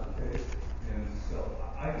that's not the case. And so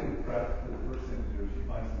I think practically the first thing to do is you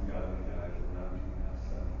find some godly guys around you and ask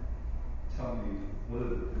them, tell me, what do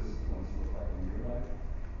the disciplines look like in your life?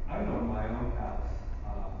 I know in my own house,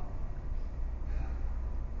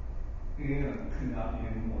 and could not be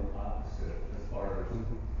any more opposite as far as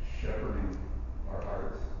shepherding our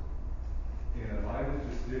hearts. And if I was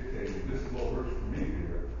just dictating, this is what works for me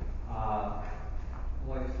here, I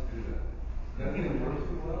like to do that. That didn't work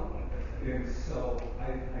too well. And so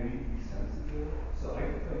I need to be sensitive. So I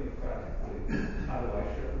can tell you practically, how do I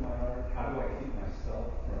shepherd my heart? How do I keep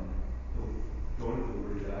myself from going to the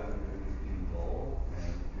Word of God and just being dull?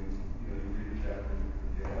 And you read a chapter and you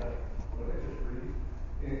forget what I just read.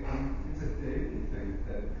 And it's a daily thing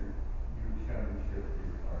that you're carrying care for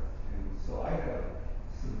your heart. And so I have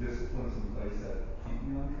some disciplines in place that keep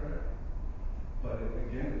me on track. But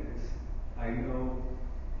again, I know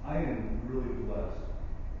I am really blessed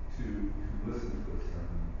to listen to a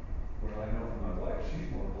sermon, where I know from my wife,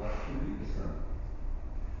 she's more blessed to read the sermon.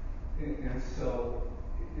 And so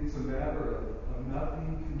it's a matter of not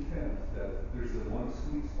being content that there's the one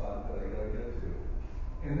sweet spot that I got to get to.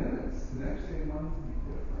 And then it's the next day might be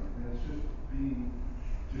different. And it's just being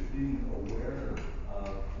aware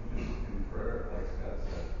of, just in prayer, like Scott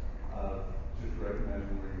said, just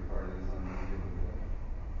recognizing where your heart is on any given day.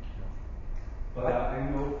 But I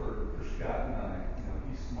know for Scott and I,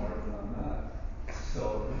 he's smarter than I'm not.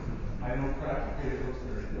 So I know practically it looks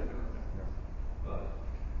very different. But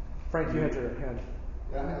Frank, you had your hand.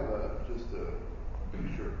 Yeah, I have just a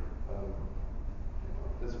picture of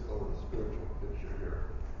physical and spiritual picture here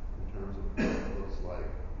in terms of what it looks like.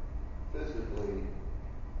 Physically,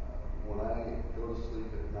 when I go to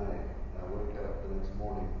sleep at night, I wake up the next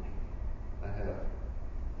morning, I have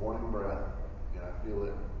morning breath, and I feel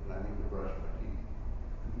it, and I need to brush my teeth.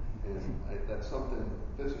 And that's something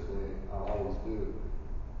physically I'll always do.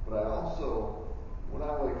 But I also, when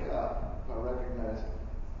I wake up, I recognize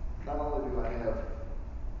not only do I have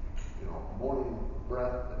morning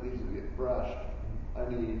breath that needs to get brushed, I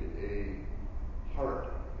need a heart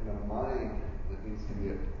and a mind that needs to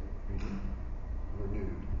get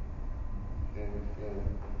renewed. And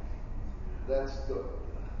that's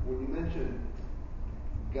when you mention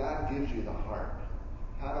God gives you the heart.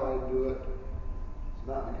 How do I do it? It's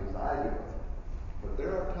not because I do it. But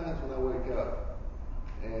there are times when I wake up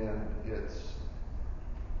And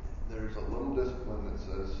there's a little discipline that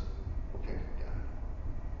says, okay, got it.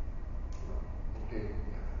 Okay, got it.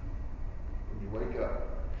 When you wake up,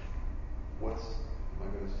 am I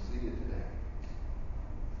going to see you today?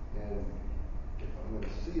 And if I'm going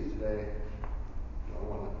to see you today, I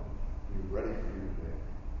want to be ready for you today.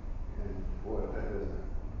 And boy, if that doesn't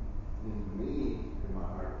need me in my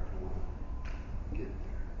heart to want to get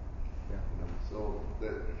there. Yeah. So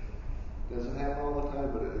that doesn't happen all the time,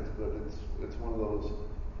 but it's one of those.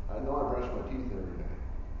 I know I brush my teeth every day.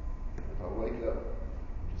 If I wake up,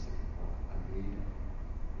 I'm just thinking, I need.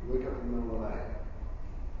 You wake up in the middle of the night,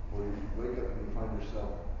 or you wake up and you find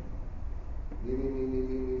yourself, me,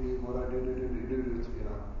 what I do, it's,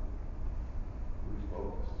 lose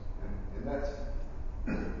focus. And that's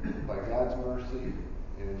by God's mercy,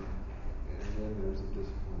 and then there's a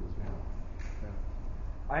discipline as well.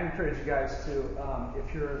 Yeah. I encourage you guys to,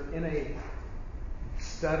 if you're in a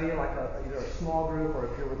study, like either a small group,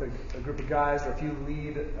 or if you're with a group of guys, or if you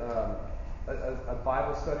lead a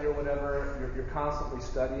Bible study or whatever, you're constantly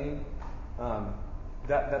studying.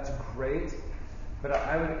 That's great. But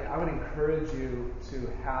I would encourage you to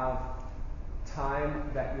have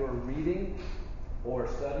time that you're reading or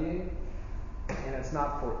studying, and it's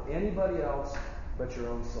not for anybody else but your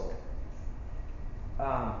own soul.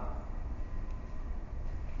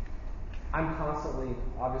 I'm constantly,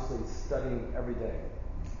 obviously, studying every day.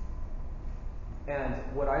 And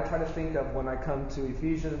what I try to think of when I come to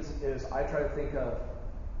Ephesians is I try to think of,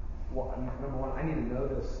 well, number one, I need to know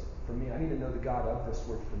this for me. I need to know the God of this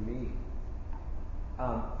word for me.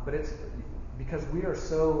 But it's because we are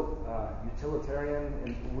so utilitarian,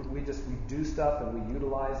 and we do stuff and we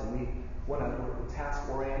utilize, and we're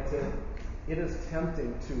task-oriented. It is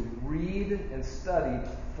tempting to read and study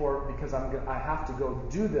because I have to go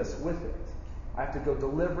do this with it. I have to go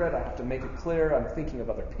deliver it. I have to make it clear. I'm thinking of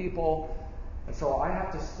other people. And so I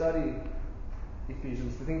have to study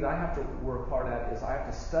Ephesians. The thing that I have to work hard at is I have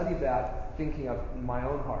to study that thinking of my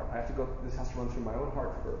own heart. This has to run through my own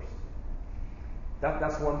heart first.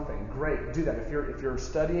 That's one thing. Great, do that. If you're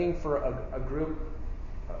studying for a group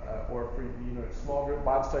or for a small group,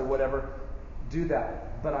 Bible study, whatever, do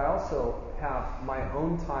that. But I also have my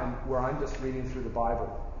own time where I'm just reading through the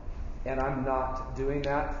Bible. And I'm not doing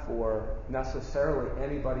that for necessarily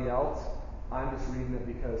anybody else. I'm just reading it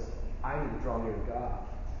because I need to draw near to God.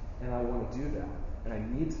 And I want to do that. And I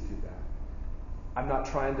need to do that. I'm not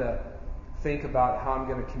trying to think about how I'm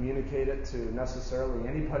going to communicate it to necessarily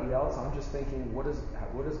anybody else. I'm just thinking, what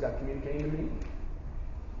is God communicating to me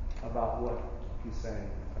about what He's saying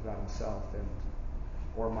about Himself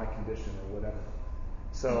or my condition or whatever.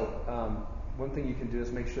 So one thing you can do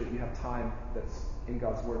is make sure that you have time that's in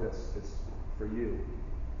God's Word that's for you.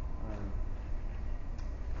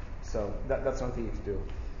 So that's one thing you can do.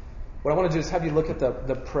 What I want to do is have you look at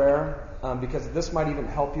the prayer, because this might even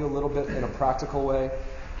help you a little bit in a practical way.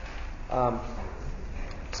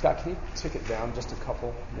 Scott, can you tick it down just a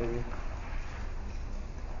couple, maybe?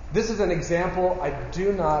 This is an example. I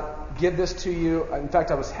do not give this to you. In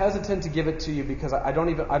fact, I was hesitant to give it to you because I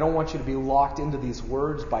don't want you to be locked into these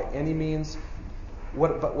words by any means.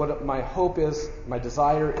 What my hope is, my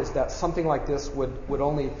desire is that something like this would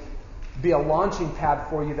only be a launching pad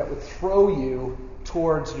for you that would throw you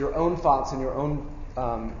towards your own thoughts and your own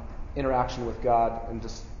interaction with God and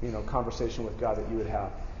just conversation with God that you would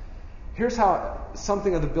have. Here's how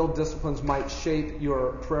something of the build disciplines might shape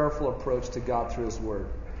your prayerful approach to God through His Word.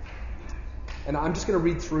 And I'm just going to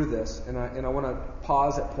read through this, and I want to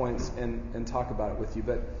pause at points and talk about it with you.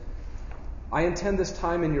 But I intend this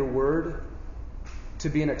time in your Word to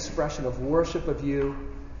be an expression of worship of you,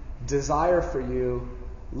 desire for you,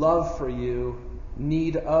 love for you,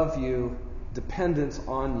 need of you, dependence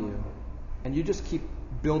on you. And you just keep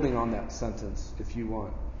building on that sentence if you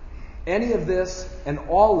want. Any of this and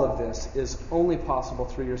all of this is only possible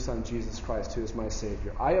through your Son, Jesus Christ, who is my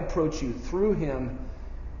Savior. I approach you through Him,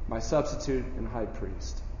 my substitute and high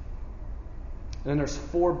priest. And then there's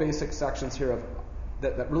 4 basic sections here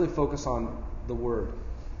that really focus on the Word.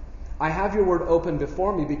 I have your Word open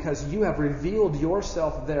before me because you have revealed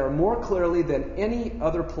yourself there more clearly than any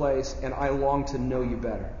other place, and I long to know you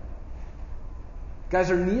better. Guys,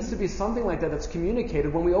 there needs to be something like that that's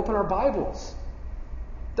communicated when we open our Bibles.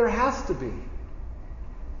 There has to be.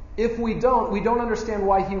 If we don't understand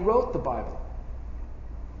why He wrote the Bible.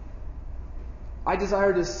 I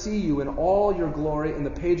desire to see you in all your glory in the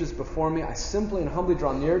pages before me. I simply and humbly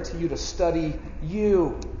draw near to you to study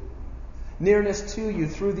you. Nearness to you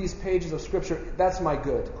through these pages of Scripture, that's my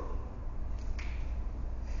good.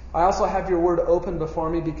 I also have your word open before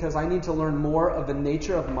me because I need to learn more of the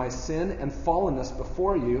nature of my sin and fallenness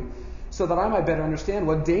before you, so that I might better understand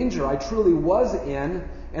what danger I truly was in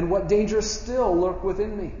and what dangers still lurk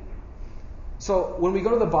within me. So when we go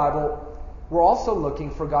to the Bible, we're also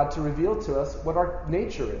looking for God to reveal to us what our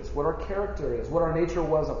nature is, what our character is, what our nature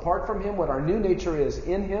was apart from Him, what our new nature is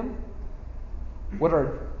in Him, what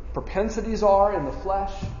our propensities are in the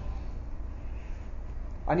flesh.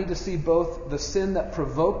 I need to see both the sin that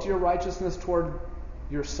provoked your righteousness toward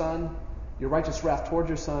your Son, your righteous wrath toward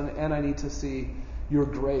your Son, and I need to see your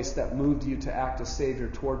grace that moved you to act as Savior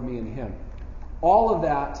toward me and Him. All of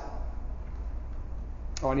that.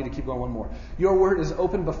 I need to keep going one more. Your word is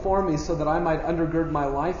open before me so that I might undergird my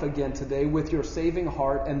life again today with your saving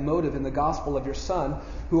heart and motive in the gospel of your Son,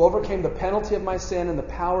 who overcame the penalty of my sin and the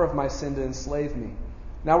power of my sin to enslave me.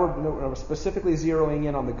 Now we're specifically zeroing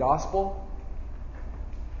in on the gospel.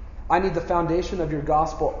 I need the foundation of your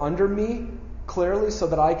gospel under me clearly so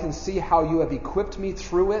that I can see how you have equipped me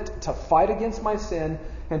through it to fight against my sin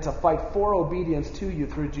and to fight for obedience to you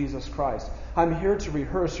through Jesus Christ. I'm here to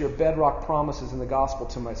rehearse your bedrock promises in the gospel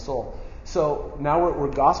to my soul. So now we're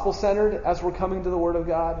gospel-centered as we're coming to the Word of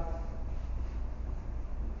God.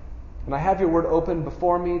 And I have your Word open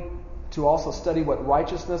before me to also study what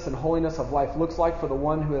righteousness and holiness of life looks like for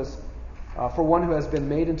one who has been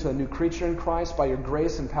made into a new creature in Christ by your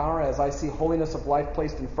grace and power. As I see holiness of life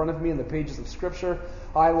placed in front of me in the pages of Scripture,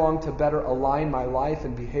 I long to better align my life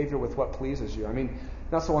and behavior with what pleases you. I mean,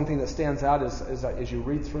 that's the one thing that stands out is that as you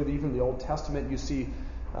read through even the Old Testament, you see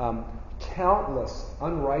countless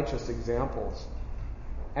unrighteous examples.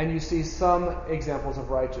 And you see some examples of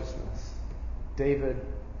righteousness. David,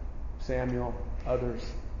 Samuel, others.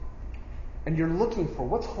 And you're looking for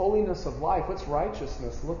what's holiness of life, what's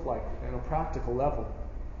righteousness look like on a practical level.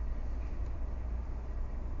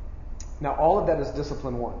 Now, all of that is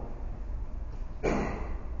discipline 1.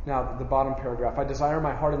 Now, the bottom paragraph. I desire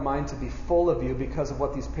my heart and mind to be full of you because of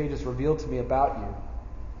what these pages reveal to me about you.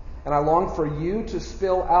 And I long for you to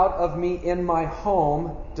spill out of me in my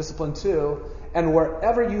home, discipline 2, and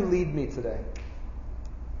wherever you lead me today,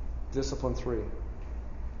 discipline 3.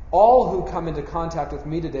 All who come into contact with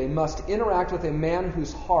me today must interact with a man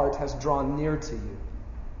whose heart has drawn near to you.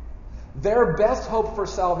 Their best hope for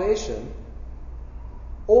salvation,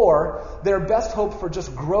 or their best hope for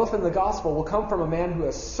just growth in the gospel, will come from a man who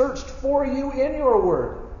has searched for you in your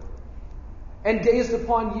word and gazed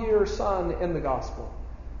upon your Son in the gospel.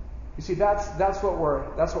 You see, that's what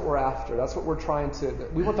we're after. That's what we're trying to.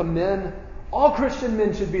 We want the men. All Christian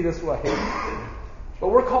men should be this way. But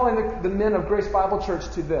we're calling the men of Grace Bible Church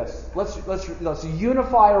to this. Let's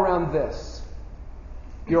unify around this.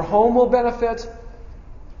 Your home will benefit,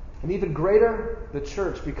 and even greater, the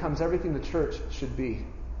church becomes everything the church should be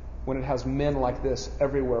when it has men like this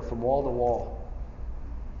everywhere, from wall to wall.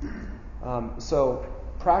 So,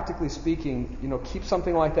 practically speaking, keep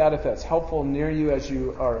something like that if that's helpful near you as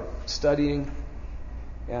you are studying.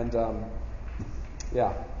 And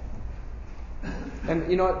yeah.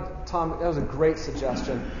 And you know what, Tom, that was a great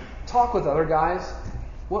suggestion. Talk with other guys.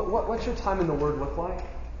 What's your time in the Word look like?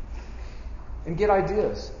 And get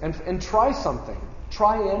ideas. And try something.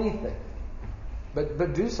 Try anything.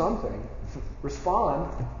 But do something.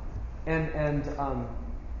 Respond.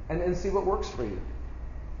 And see what works for you.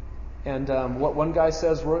 And what one guy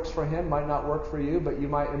says works for him might not work for you, but it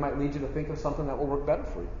might lead you to think of something that will work better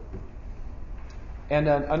for you. And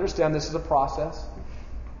understand this is a process,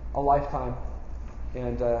 a lifetime.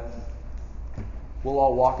 And we'll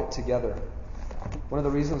all walk it together. One of the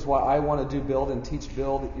reasons why I want to do Build and teach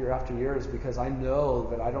Build year after year is because I know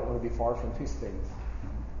that I don't want to be far from these things.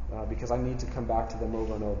 Because I need to come back to them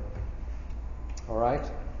over and over. All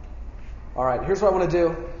right, here's what I want to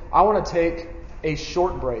do. I want to take a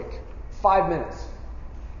short break. 5 minutes.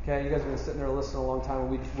 Okay, you guys have been sitting there listening a long time, and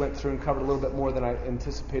we went through and covered a little bit more than I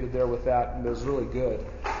anticipated there with that, and it was really good.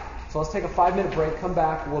 So let's take a 5-minute break, come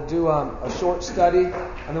back, we'll do a short study, and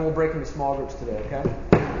then we'll break into small groups today, okay?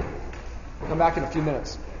 We'll come back in a few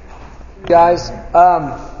minutes. Guys,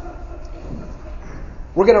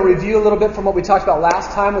 we're going to review a little bit from what we talked about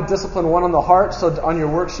last time with Discipline 1 on the heart. So on your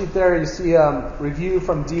worksheet there, you see review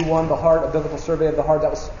from D1, the heart, a biblical survey of the heart.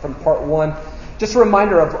 That was from part 1. Just a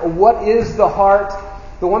reminder of what is the heart.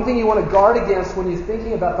 The one thing you want to guard against when you're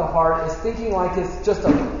thinking about the heart is thinking like it's just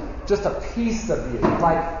a piece of you,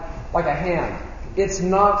 like a hand. It's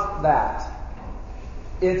not that.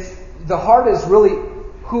 The heart is really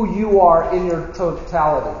who you are in your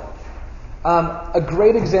totality. A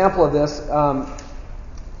great example of this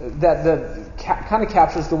that kind of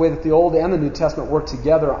captures the way that the Old and the New Testament work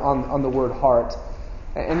together on the word heart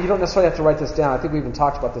And you don't necessarily have to write this down. I think we even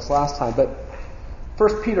talked about this last time. But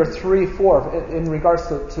 1 Peter 3:4, in regards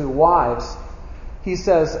to wives, he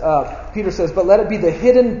says, Peter says, but let it be the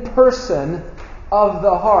hidden person of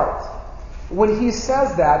the heart. When he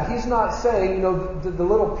says that, he's not saying, the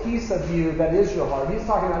little piece of you that is your heart. He's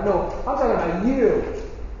talking about, no, I'm talking about you.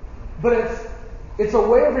 But it's a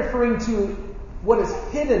way of referring to what is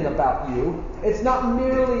hidden about you. It's not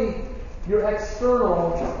merely your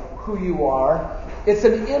external who you are. It's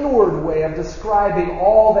an inward way of describing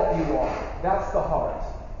all that you are. That's the heart.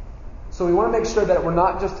 So we want to make sure that we're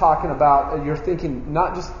not just talking about, you're thinking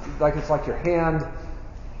not just like it's like your hand,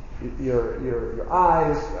 your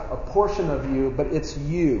eyes, a portion of you, but it's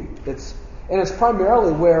you. It's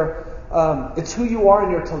primarily where it's who you are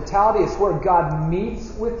in your totality. It's where God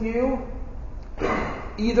meets with you,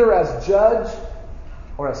 either as judge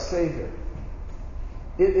or as Savior.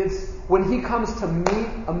 It's when He comes to meet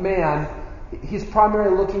a man, He's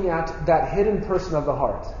primarily looking at that hidden person of the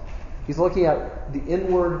heart. He's looking at the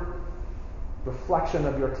inward reflection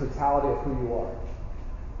of your totality of who you are,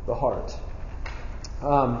 the heart.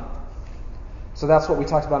 So that's what we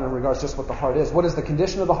talked about in regards to just what the heart is. What is the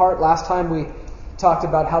condition of the heart? Last time we talked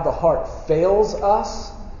about how the heart fails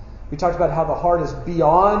us. We talked about how the heart is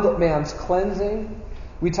beyond man's cleansing.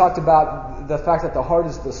 We talked about the fact that the heart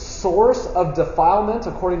is the source of defilement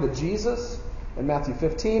according to Jesus in Matthew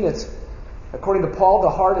 15. It's according to Paul, the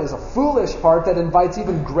heart is a foolish heart that invites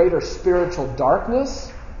even greater spiritual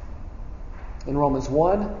darkness in Romans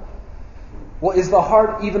 1. Well, is the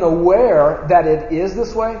heart even aware that it is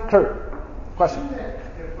this way? Kurt, question.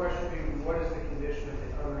 The question being, what is the condition of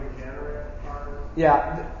the unregenerate heart?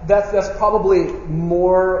 Yeah, that's probably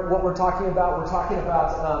more what we're talking about. We're talking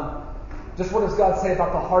about just what does God say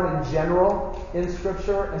about the heart in general in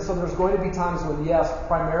Scripture. And so there's going to be times when, yes,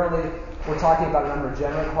 primarily we're talking about an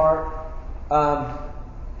unregenerate heart.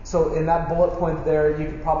 So in that bullet point there, you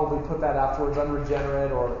could probably put that afterwards,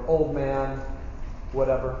 unregenerate or old man,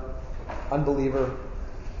 whatever, unbeliever.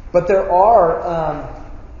 But there are,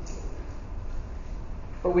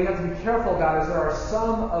 but we have to be careful, guys. There are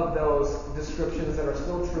some of those descriptions that are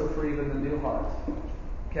still true for even the new heart.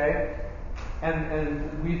 Okay?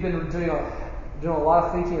 And we've been doing a lot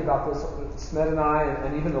of thinking about this, Smed and I,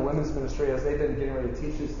 and even the women's ministry, as they've been getting ready to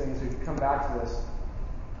teach these things. We've come back to this.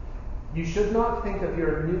 You should not think of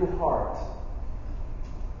your new heart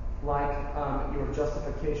like your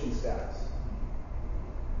justification status.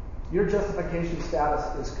 Your justification status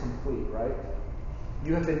is complete, right?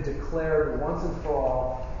 You have been declared once and for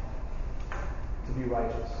all to be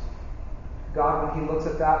righteous. God, when He looks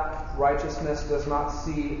at that righteousness, does not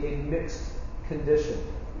see a mixed condition.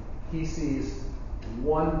 He sees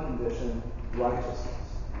one condition, righteousness.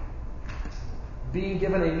 Being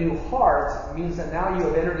given a new heart means that now you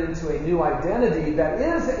have entered into a new identity that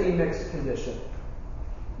is a mixed condition.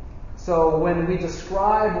 So when we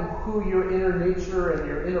describe who your inner nature and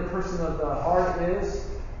your inner person of the heart is,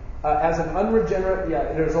 as an unregenerate,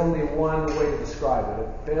 there's only one way to describe it.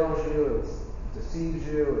 It fails you, it deceives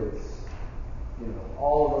you, it's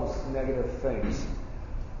all of those negative things.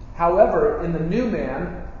 However, in the new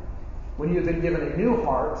man, when you've been given a new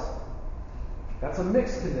heart, that's a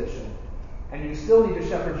mixed condition. And you still need to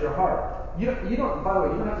shepherd your heart. You don't. By the way,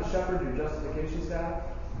 you don't have to shepherd your justification status,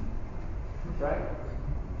 right?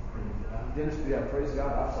 Yeah, praise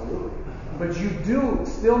God, absolutely. But you do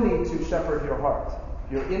still need to shepherd your heart.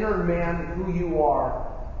 Your inner man, who you are,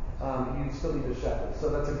 you still need to shepherd. So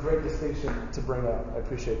that's a great distinction to bring up. I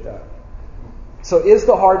appreciate that. So is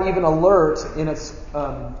the heart even alert in its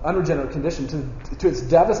unregenerate condition to its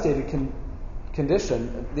devastated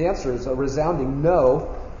condition? The answer is a resounding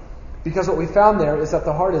no. Because what we found there is that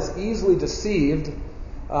the heart is easily deceived,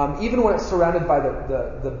 even when it's surrounded by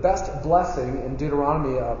the best blessing. In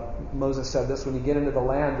Deuteronomy, Moses said this, when you get into the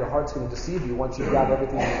land, your heart's going to deceive you once you've got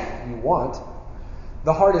everything you want.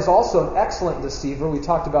 The heart is also an excellent deceiver. We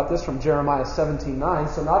talked about this from Jeremiah 17:9.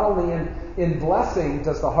 So not only in blessing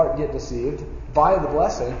does the heart get deceived by the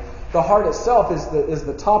blessing, the heart itself is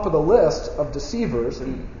the top of the list of deceivers,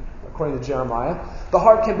 and according to Jeremiah. The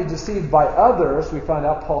heart can be deceived by others. We found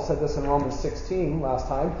out Paul said this in Romans 16 last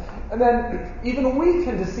time. And then even we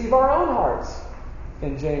can deceive our own hearts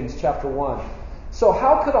in James chapter 1. So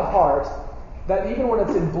how could a heart that even when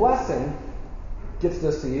it's in blessing gets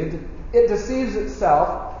deceived, it deceives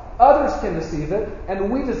itself, others can deceive it, and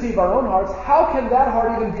we deceive our own hearts? How can that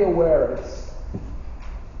heart even be aware of its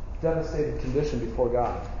devastated condition before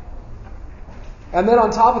God? And then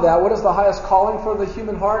on top of that, what is the highest calling for the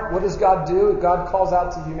human heart? What does God do? God calls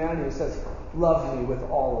out to humanity and says, love me with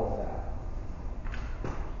all of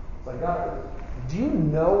that. It's like, God, do you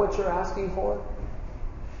know what you're asking for?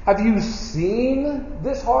 Have you seen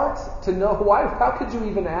this heart to know why? How could you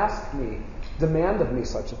even ask me, demand of me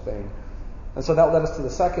such a thing? And so that led us to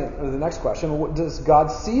the next question. Does God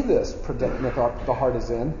see this predicament the heart is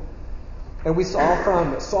in? And we saw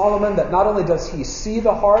from Solomon that not only does he see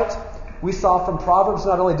the heart, we saw from Proverbs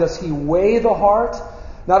not only does he weigh the heart,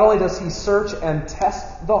 not only does he search and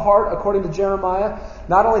test the heart, according to Jeremiah,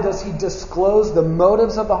 not only does he disclose the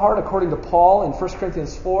motives of the heart, according to Paul in 1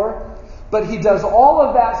 Corinthians 4, but he does all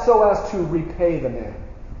of that so as to repay the man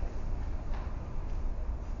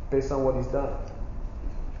based on what he's done.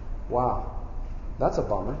 Wow, that's a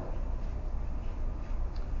bummer.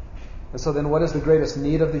 And so then what is the greatest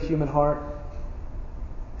need of the human heart?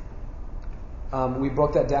 We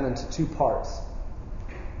broke that down into two parts.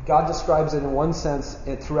 God describes it in one sense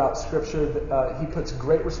throughout Scripture. He puts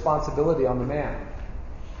great responsibility on the man.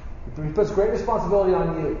 He puts great responsibility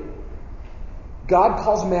on you. God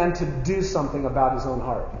calls man to do something about his own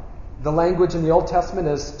heart. The language in the Old Testament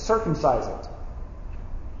is circumcise it.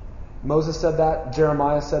 Moses said that.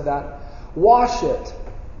 Jeremiah said that. Wash it.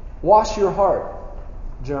 Wash your heart,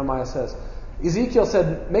 Jeremiah says. Ezekiel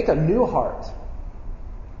said, make a new heart.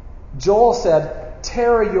 Joel said,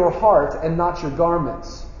 tear your heart and not your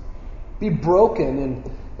garments. Be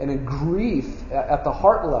broken and in grief at the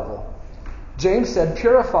heart level. James said,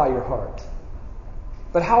 purify your heart.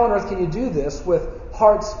 But how on earth can you do this with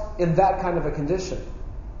hearts in that kind of a condition?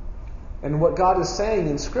 And what God is saying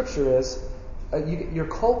in Scripture is, you're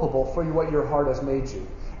culpable for what your heart has made you.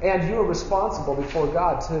 And you are responsible before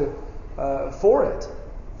God for it.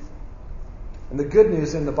 And the good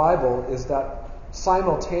news in the Bible is that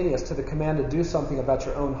simultaneous to the command to do something about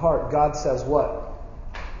your own heart, God says what?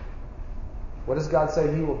 What does God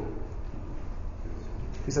say He will do?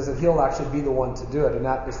 He says that He'll actually be the one to do it, and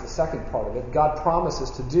that is the second part of it. God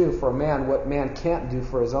promises to do for a man what man can't do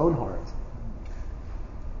for his own heart.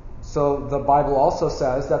 So the Bible also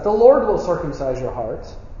says that the Lord will circumcise your heart.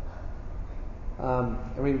 And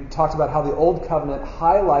we talked about how the Old Covenant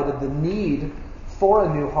highlighted the need for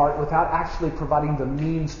a new heart without actually providing the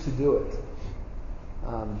means to do it.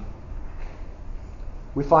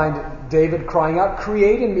 We find David crying out,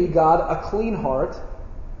 create in me, God, a clean heart.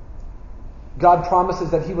 God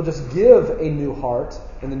promises that He will just give a new heart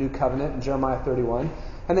in the new covenant in Jeremiah 31.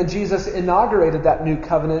 And then Jesus inaugurated that new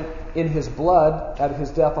covenant in His blood at His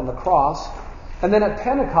death on the cross. And then at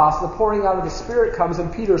Pentecost, the pouring out of the Spirit comes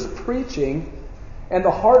and Peter's preaching, and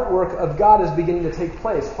the heart work of God is beginning to take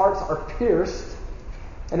place. Hearts are pierced.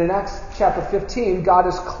 And in Acts chapter 15, God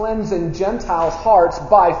is cleansing Gentiles' hearts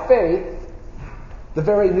by faith. The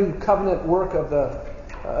very new covenant work of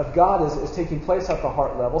God is taking place at the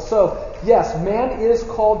heart level. So, yes, man is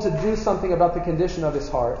called to do something about the condition of his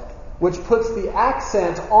heart, which puts the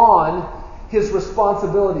accent on his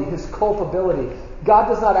responsibility, his culpability. God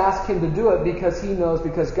does not ask him to do it because He knows,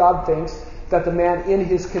 because God thinks that the man in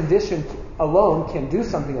his condition alone can do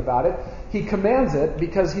something about it. He commands it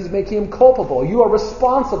because He's making him culpable. You are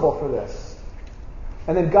responsible for this.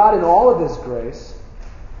 And then God, in all of His grace,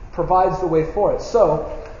 provides the way for it.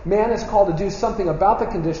 So, man is called to do something about the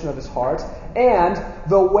condition of his heart, and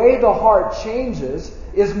the way the heart changes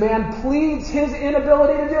is man pleads his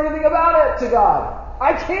inability to do anything about it to God.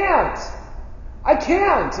 I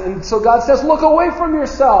can't. And so God says, look away from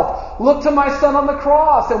yourself. Look to my Son on the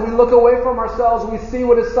cross. And we look away from ourselves. We see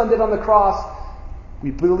what His Son did on the cross. We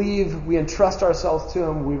believe, we entrust ourselves to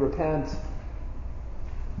Him, we repent.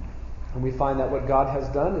 And we find that what God has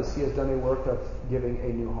done is He has done a work of giving a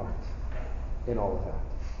new heart in all of that.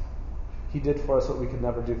 He did for us what we could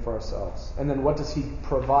never do for ourselves. And then what does He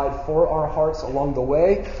provide for our hearts along the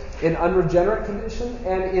way? In unregenerate condition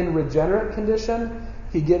and in regenerate condition,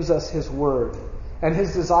 He gives us His Word. And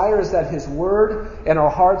His desire is that His Word and our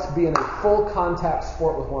hearts be in a full contact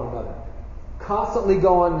sport with one another. Constantly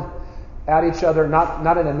going at each other,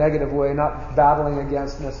 not in a negative way, not battling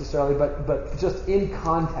against necessarily, but just in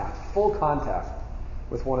contact, full contact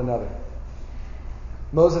with one another.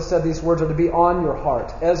 Moses said these words are to be on your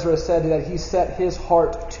heart. Ezra said that he set his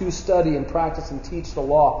heart to study and practice and teach the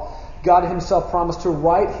law. God Himself promised to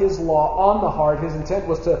write His law on the heart. His intent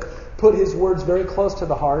was to put His words very close to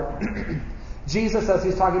the heart. Jesus, as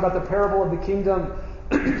He's talking about the parable of the kingdom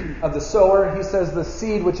of the sower, He says the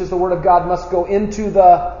seed, which is the word of God, must go into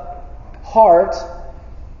the heart.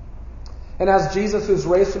 And as Jesus, who's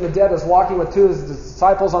raised from the dead, is walking with two of His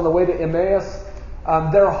disciples on the way to Emmaus,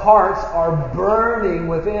 their hearts are burning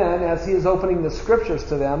within as He is opening the Scriptures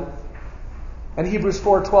to them. And Hebrews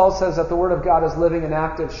 4:12 says that the Word of God is living and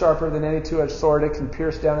active, sharper than any two-edged sword. It can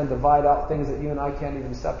pierce down and divide out things that you and I can't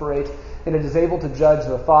even separate. And it is able to judge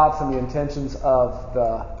the thoughts and the intentions of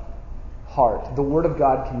the heart. The Word of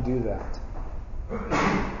God can do that.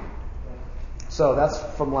 So that's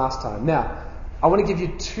from last time. Now, I want to give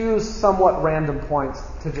you two somewhat random points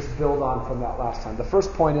to just build on from that last time. The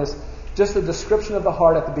first point is just the description of the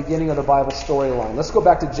heart at the beginning of the Bible storyline. Let's go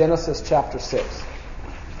back to Genesis chapter 6.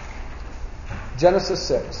 Genesis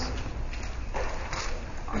 6.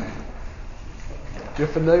 You're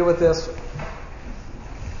familiar with this?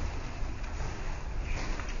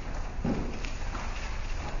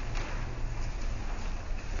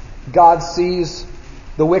 God sees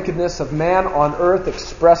the wickedness of man on earth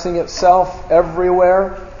expressing itself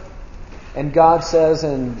everywhere. And God says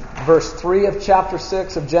in verse 3 of chapter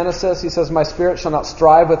 6 of Genesis, He says, "My spirit shall not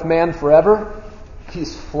strive with man forever.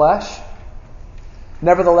 He's flesh.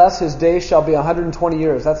 Nevertheless, his days shall be 120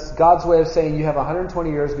 years. That's God's way of saying you have 120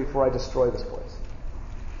 years before I destroy this place.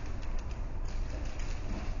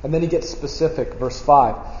 And then He gets specific, verse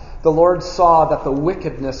 5. The Lord saw that the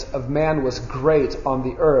wickedness of man was great on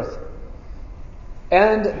the earth,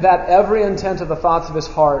 and that every intent of the thoughts of his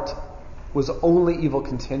heart was only evil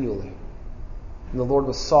continually. And the Lord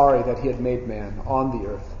was sorry that He had made man on the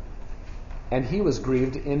earth, and He was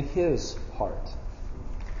grieved in His heart."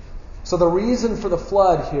 So the reason for the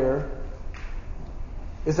flood here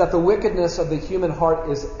is that the wickedness of the human heart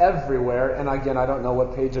is everywhere. And again, I don't know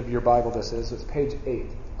what page of your Bible this is. It's page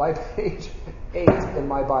 8. By page 8 in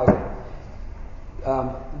my Bible,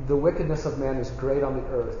 the wickedness of man is great on the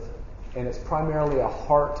earth, and it's primarily a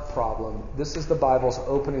heart problem. This is the Bible's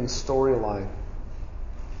opening storyline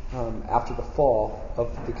after the fall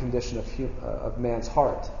of the condition of man's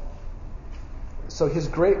heart. So his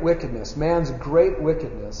great wickedness, man's great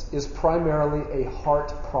wickedness, is primarily a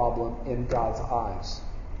heart problem in God's eyes.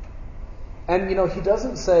 And, He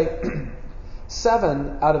doesn't say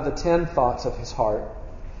 7 out of the 10 thoughts of his heart.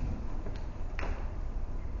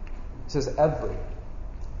 It says every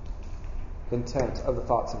intent of the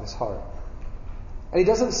thoughts of his heart. And He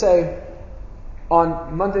doesn't say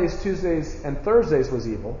on Mondays, Tuesdays, and Thursdays was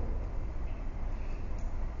evil,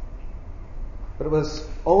 but it was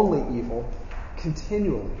only evil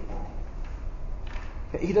continually.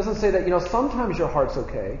 He doesn't say that, sometimes your heart's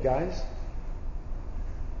okay, guys.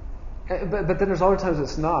 But then there's other times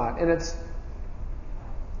it's not. And it's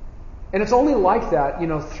only like that,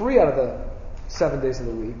 3 out of the 7 days of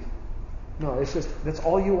the week. No, it's just, that's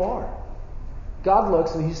all you are. God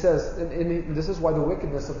looks and He says, and this is why the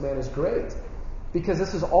wickedness of man is great. Because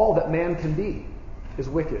this is all that man can be, is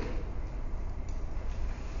wicked.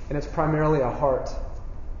 And it's primarily a heart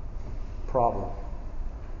problem.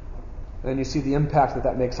 And then you see the impact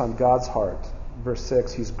that makes on God's heart. Verse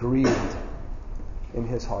 6, He's grieved in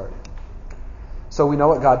His heart. So we know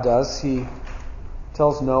what God does. He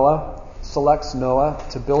tells Noah, selects Noah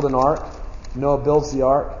to build an ark. Noah builds the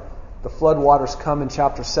ark. The flood waters come in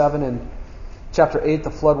chapter 7. And chapter 8,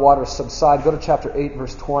 the flood waters subside. Go to chapter 8,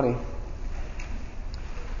 verse 20.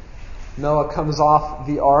 Noah comes off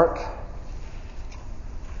the ark.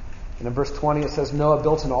 And in verse 20 it says, Noah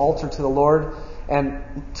built an altar to the Lord and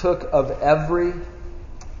took of every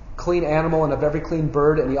clean animal and of every clean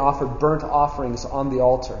bird, and he offered burnt offerings on the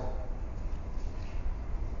altar.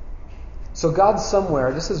 So God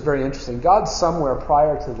somewhere, this is very interesting, God somewhere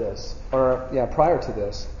prior to this,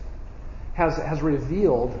 has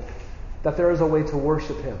revealed that there is a way to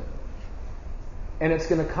worship Him. And it's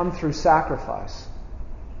going to come through sacrifice.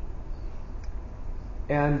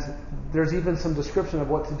 And there's even some description of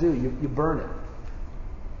what to do. You burn it.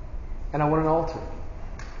 And I want an altar.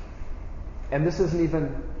 And this isn't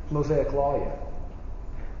even Mosaic law yet.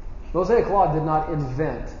 Mosaic law did not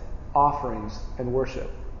invent offerings and worship.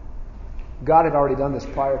 God had already done this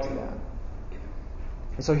prior to that.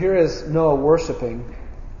 And so here is Noah worshiping,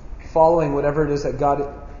 following whatever it is that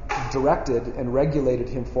God directed and regulated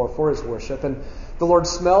him for his worship. And the Lord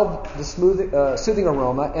smelled the soothing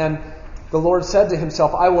aroma, and the Lord said to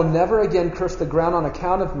Himself, I will never again curse the ground on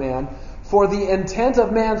account of man, for the intent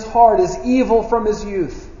of man's heart is evil from his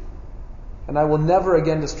youth. And I will never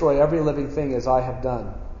again destroy every living thing as I have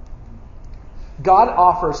done. God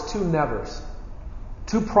offers 2 nevers,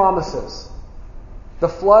 2 promises. The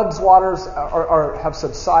flood's waters have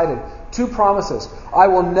subsided. 2 promises. I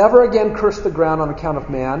will never again curse the ground on account of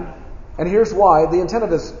man. And here's why. The intent of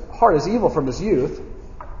his heart is evil from his youth.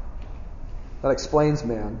 That explains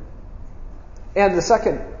man. And the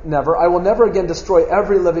second never, I will never again destroy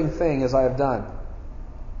every living thing as I have done.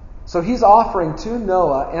 So He's offering to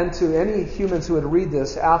Noah and to any humans who would read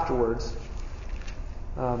this afterwards,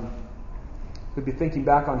 who'd be thinking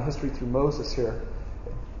back on history through Moses here.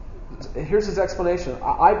 Here's his explanation.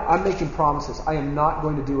 I'm making promises. I am not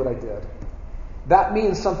going to do what I did. That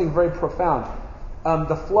means something very profound.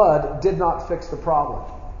 the flood did not fix the problem.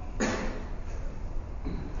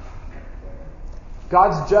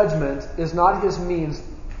 God's judgment is not his means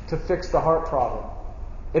to fix the heart problem.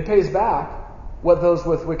 It pays back what those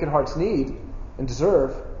with wicked hearts need and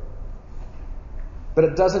deserve, but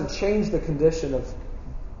it doesn't change the condition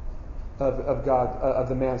of God, of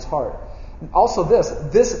the man's heart. And also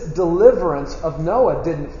this deliverance of Noah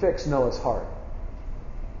didn't fix Noah's heart.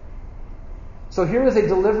 So here is a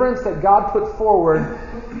deliverance that God put forward,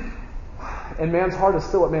 and man's heart is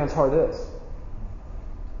still what man's heart is.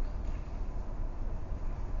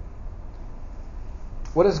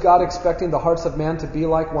 What is God expecting the hearts of man to be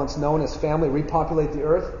like once Noah and his family repopulate the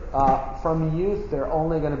earth? From youth, they're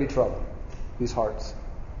only going to be trouble, these hearts.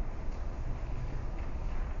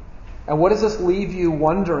 And what does this leave you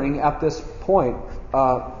wondering at this point? What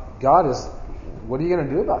are you going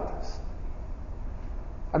to do about this?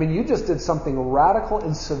 I mean, you just did something radical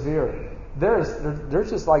and severe. There's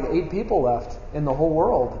just like 8 people left in the whole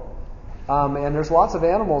world. And there's lots of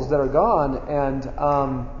animals that are gone, and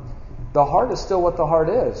the heart is still what the heart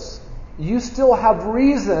is. You still have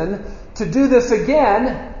reason to do this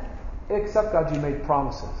again, except God, you made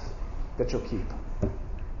promises that you'll keep.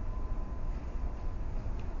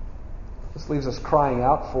 This leaves us crying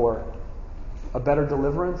out for a better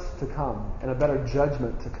deliverance to come and a better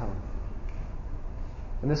judgment to come.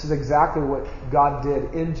 And this is exactly what God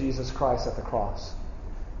did in Jesus Christ at the cross.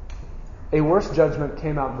 A worse judgment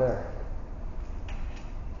came out there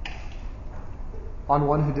on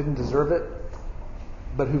one who didn't deserve it,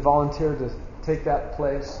 but who volunteered to take that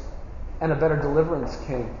place. And a better deliverance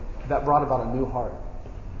came that brought about a new heart.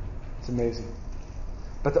 It's amazing.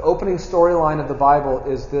 But the opening storyline of the Bible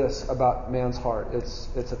is this about man's heart. It's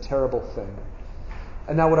a terrible thing.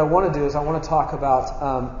 And now what I want to do is I want to talk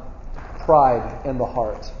about pride in the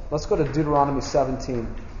heart. Let's go to Deuteronomy 17.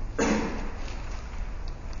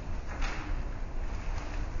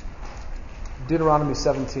 Deuteronomy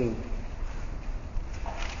 17.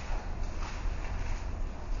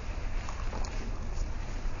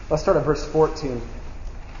 Let's start at verse 14.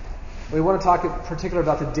 We want to talk in particular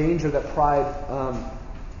about the danger that pride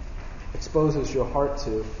exposes your heart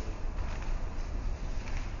to.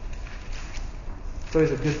 It's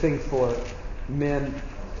always a good thing for men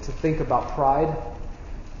to think about pride.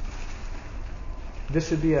 This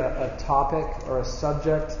should be a topic or a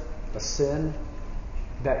subject, a sin,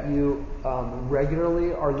 that you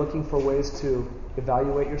regularly are looking for ways to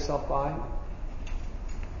evaluate yourself by.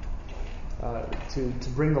 To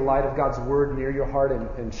bring the light of God's Word near your heart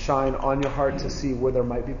and shine on your heart to see where there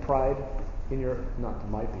might be pride in your, not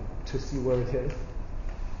might be, to see where it is,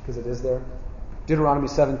 because it is there. Deuteronomy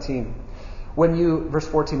 17. Verse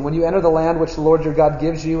 14, when you enter the land which the Lord your God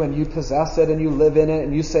gives you, and you possess it, and you live in it,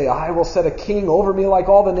 and you say, I will set a king over me like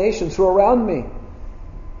all the nations who are around me.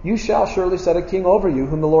 You shall surely set a king over you,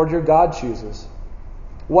 whom the Lord your God chooses.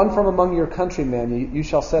 One from among your countrymen you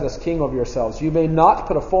shall set as king over yourselves. You may not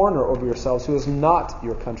put a foreigner over yourselves who is not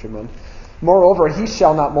your countryman. Moreover, he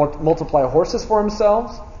shall not multiply horses for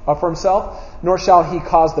himself, nor shall he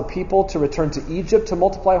cause the people to return to Egypt to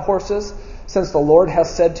multiply horses, since the Lord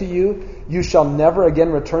has said to you, you shall never again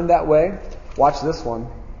return that way. Watch this one.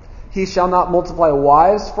 He shall not multiply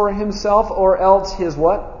wives for himself, or else his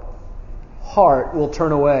what? Heart will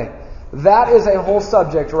turn away. That is a whole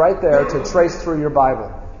subject right there to trace through your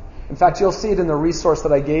Bible. In fact, you'll see it in the resource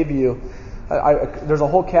that I gave you. There's a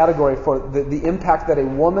whole category for the impact that a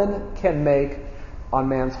woman can make on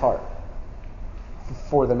man's heart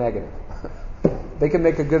for the negative. They can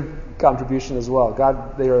make a good contribution as well.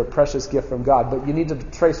 God, they are a precious gift from God. But you need to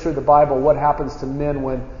trace through the Bible what happens to men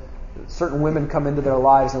when certain women come into their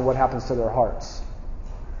lives and what happens to their hearts.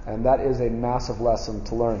 And that is a massive lesson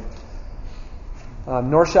to learn.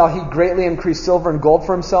 Nor shall he greatly increase silver and gold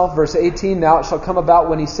for himself. Verse 18, now it shall come about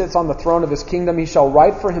when he sits on the throne of his kingdom, he shall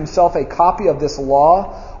write for himself a copy of this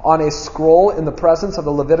law on a scroll in the presence of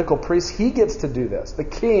the Levitical priests. He gets to do this. The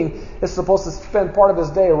king is supposed to spend part of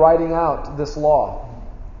his day writing out this law.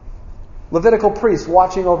 Levitical priests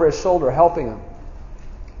watching over his shoulder, helping him.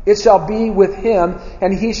 It shall be with him,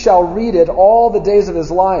 and he shall read it all the days of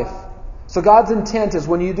his life. So God's intent is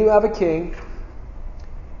when you do have a king,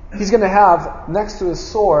 he's going to have next to his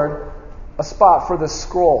sword a spot for this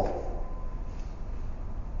scroll.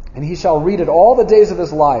 And he shall read it all the days of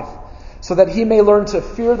his life, so that he may learn to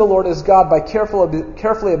fear the Lord his God by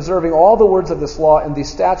carefully observing all the words of this law and these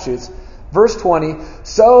statutes. Verse 20,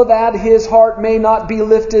 so that his heart may not be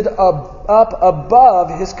lifted up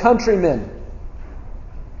above his countrymen.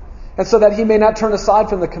 And so that he may not turn aside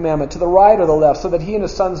from the commandment to the right or the left, so that he and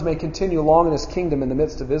his sons may continue long in his kingdom in the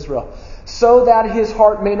midst of Israel, so that his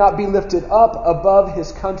heart may not be lifted up above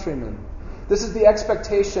his countrymen. This is the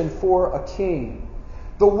expectation for a king.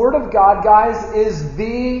 The Word of God, guys, is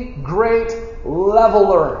the great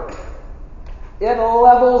leveler. It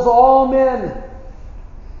levels all men.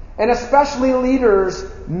 And especially leaders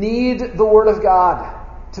need the Word of God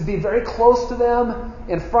to be very close to them,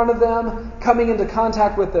 in front of them, coming into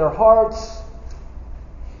contact with their hearts.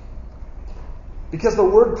 Because the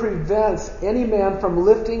Word prevents any man from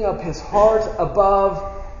lifting up his heart above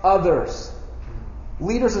others.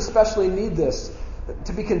 Leaders especially need this,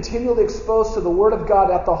 to be continually exposed to the Word of God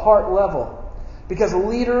at the heart level. Because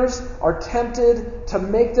leaders are tempted to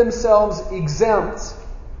make themselves exempt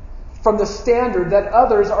from the standard that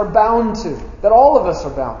others are bound to, that all of us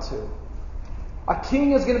are bound to. A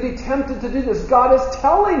king is going to be tempted to do this. God is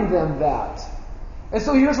telling them that. And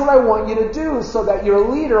so here's what I want you to do so that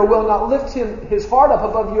your leader will not lift his heart up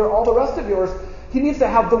above all the rest of yours. He needs to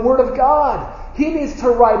have the Word of God. He needs to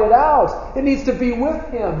write it out. It needs to be with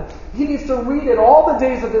him. He needs to read it all the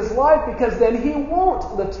days of his life, because then he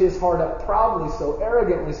won't lift his heart up proudly, so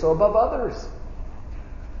arrogantly, so above others.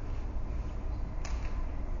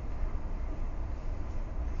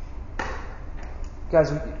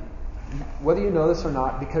 Guys, whether you know this or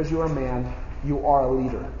not, because you are a man, you are a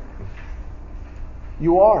leader.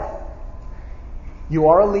 You are. You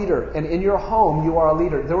are a leader, and in your home, you are a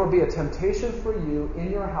leader. There will be a temptation for you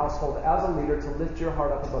in your household as a leader to lift your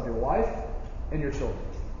heart up above your wife and your children,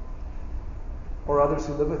 or others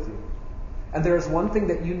who live with you. And there is one thing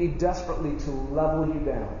that you need desperately to level you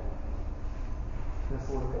down. That's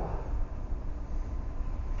the Word of God.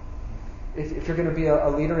 If you're going to be a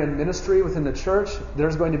leader in ministry within the church,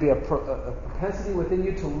 there's going to be a propensity within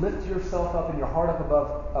you to lift yourself up and your heart up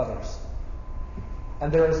above others. And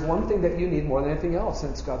there is one thing that you need more than anything else,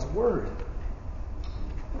 and it's God's Word.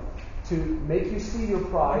 To make you see your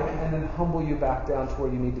pride and then humble you back down to where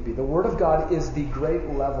you need to be. The Word of God is the great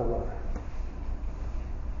leveler.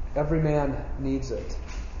 Every man needs it.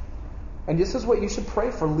 And this is what you should pray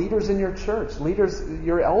for leaders in your church, leaders,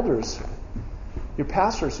 your elders, your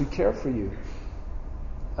pastors who care for you.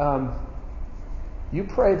 You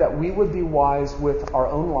pray that we would be wise with our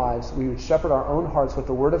own lives. We would shepherd our own hearts with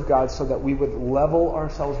the Word of God so that we would level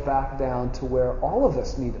ourselves back down to where all of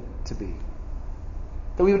us need to be.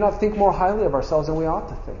 That we would not think more highly of ourselves than we ought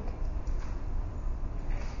to think.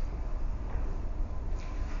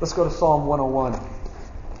 Let's go to Psalm 101.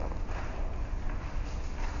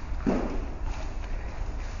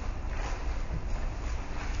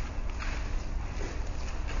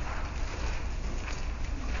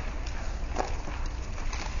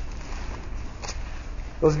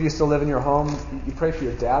 Those of you who still live in your home, you pray for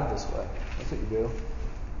your dad this way. That's what you do.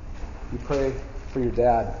 You pray for your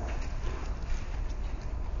dad,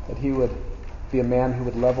 that he would be a man who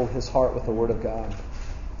would level his heart with the Word of God.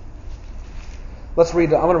 Let's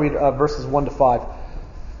read. I'm going to read verses 1 to 5.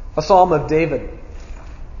 A psalm of David,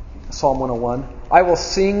 Psalm 101. I will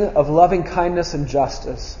sing of loving kindness and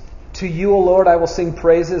justice. To you, O Lord, I will sing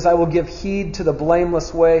praises. I will give heed to the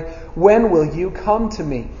blameless way. When will you come to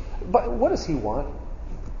me? But what does he want?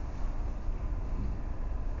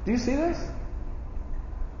 Do you see this?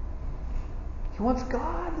 He wants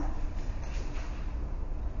God.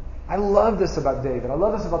 I love this about David. I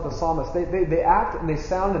love this about the psalmist. They act and they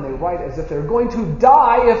sound and they write as if they're going to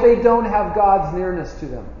die if they don't have God's nearness to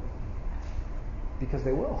them. Because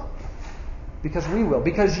they will. Because we will.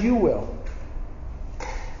 Because you will.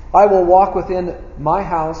 I will walk within my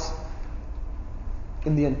house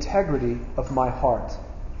in the integrity of my heart.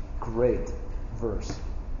 Great verse.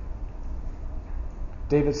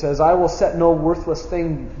 David says, I will set no worthless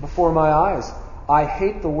thing before my eyes. I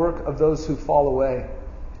hate the work of those who fall away.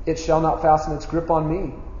 It shall not fasten its grip on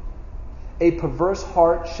me. A perverse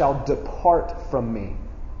heart shall depart from me.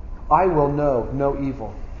 I will know no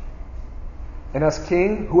evil. And as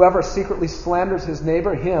king, whoever secretly slanders his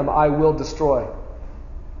neighbor, him I will destroy.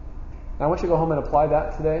 Now I want you to go home and apply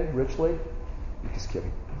that today, richly. I'm just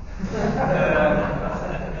kidding.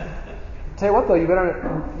 Tell you what though, you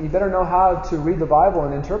better know how to read the Bible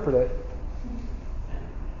and interpret it.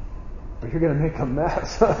 Or you're going to make a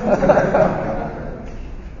mess.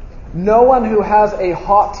 No one who has a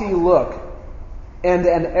haughty look and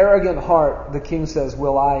an arrogant heart, the king says,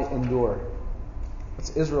 will I endure. That's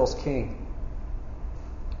Israel's king.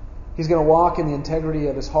 He's going to walk in the integrity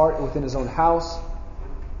of his heart within his own house.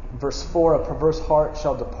 Verse 4, a perverse heart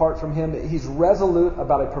shall depart from him. He's resolute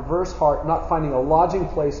about a perverse heart not finding a lodging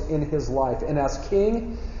place in his life. And as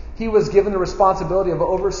king, He was given the responsibility of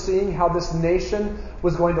overseeing how this nation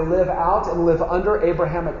was going to live out and live under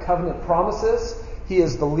Abrahamic covenant promises. He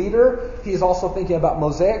is the leader. He is also thinking about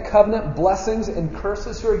Mosaic covenant blessings and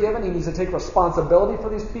curses who are given. He needs to take responsibility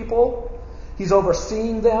for these people. He's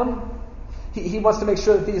overseeing them. He wants to make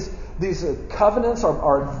sure that these covenants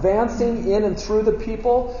are advancing in and through the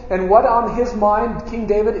people. And what on his mind, King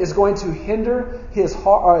David, is going to hinder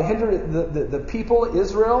the people,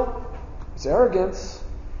 Israel? It's arrogance.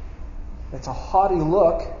 It's a haughty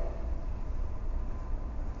look.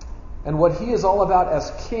 And what he is all about as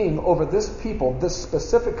king over this people, this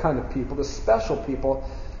specific kind of people, this special people,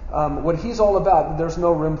 what he's all about, there's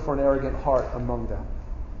no room for an arrogant heart among them.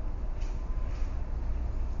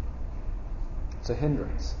 It's a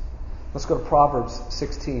hindrance. Let's go to Proverbs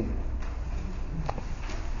 16,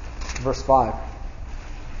 verse 5.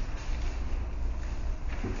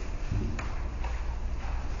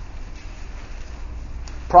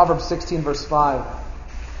 Proverbs 16, verse 5.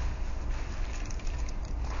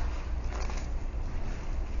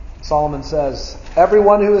 Solomon says,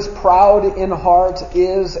 "Everyone who is proud in heart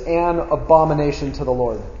is an abomination to the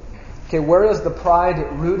Lord." Okay, where is the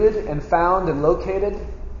pride rooted and found and located?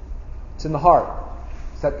 It's in the heart.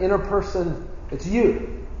 It's that inner person. It's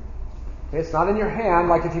you. Okay, it's not in your hand.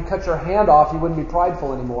 Like if you cut your hand off, you wouldn't be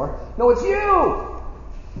prideful anymore. No, it's you.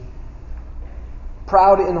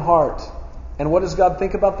 Proud in heart. And what does God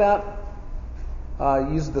think about that?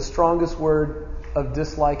 Use the strongest word of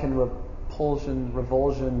dislike and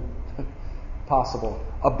revulsion possible.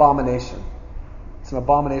 Abomination. It's an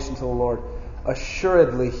abomination to the Lord.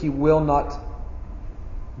 Assuredly, he will not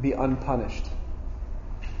be unpunished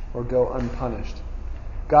or go unpunished.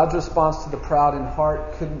 God's response to the proud in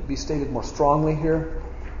heart couldn't be stated more strongly here.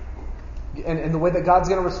 And the way that God's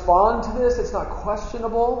going to respond to this, it's not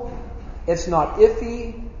questionable. It's not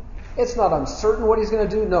iffy. It's not uncertain what he's going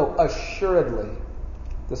to do. No, assuredly,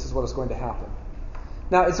 this is what is going to happen.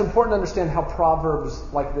 Now, it's important to understand how Proverbs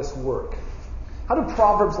like this work. How do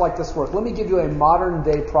Proverbs like this work? Let me give you a modern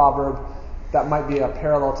day proverb that might be a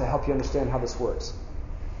parallel to help you understand how this works.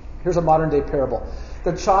 Here's a modern day parable.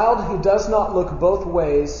 The child who does not look both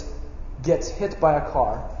ways gets hit by a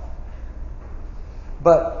car,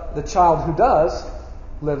 but the child who does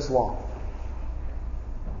lives long.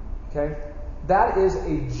 Okay? That is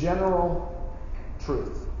a general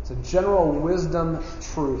truth. It's a general wisdom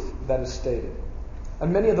truth that is stated.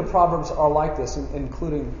 And many of the Proverbs are like this,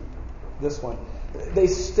 including this one. They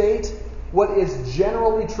state what is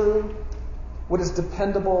generally true, what is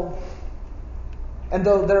dependable. And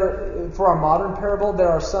though for our modern parable, there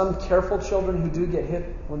are some careful children who do get hit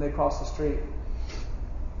when they cross the street.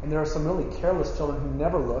 And there are some really careless children who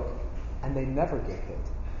never look, and they never get hit.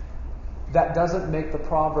 That doesn't make the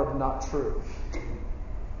proverb not true.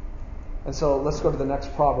 And so let's go to the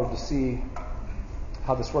next proverb to see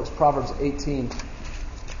how this works. Proverbs 18,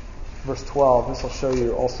 verse 12. This will show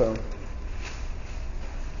you also.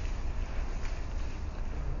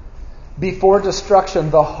 Before destruction,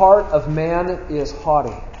 the heart of man is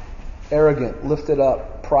haughty, arrogant, lifted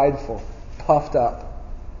up, prideful, puffed up.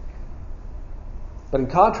 But in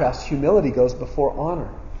contrast, humility goes before honor.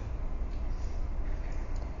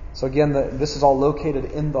 So again, this is all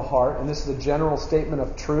located in the heart, and this is a general statement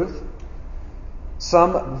of truth.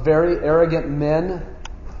 Some very arrogant men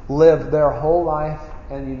live their whole life,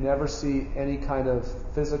 and you never see any kind of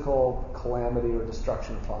physical calamity or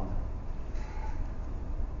destruction upon them.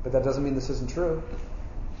 But that doesn't mean this isn't true.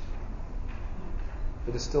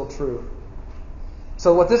 It is still true.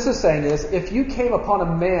 So what this is saying is, if you came upon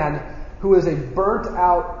a man who is a burnt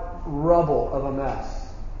out rubble of a mess,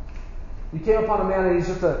 you came upon a man and he's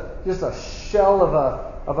just a shell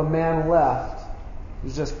of a man left.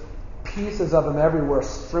 There's just pieces of him everywhere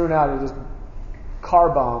strewn out. He's just car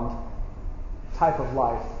bombed type of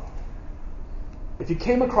life. If you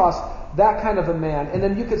came across that kind of a man, and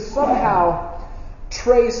then you could somehow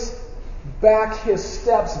trace back his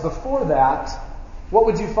steps before that, what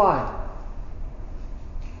would you find?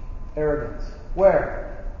 Arrogance.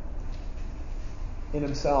 Where? In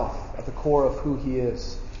himself, at the core of who he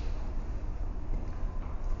is.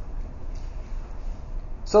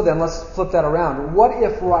 So then, let's flip that around. What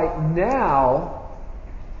if right now,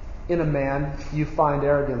 in a man, you find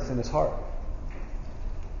arrogance in his heart?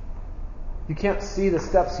 You can't see the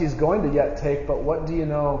steps he's going to yet take, but what do you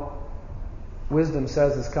know wisdom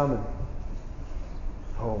says is coming?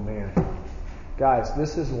 Oh man. Guys,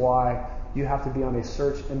 this is why you have to be on a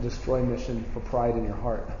search and destroy mission for pride in your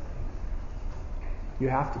heart. You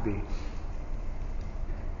have to be.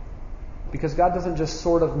 Because God doesn't just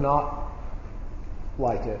sort of not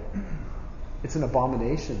like it. It's an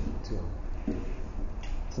abomination to him.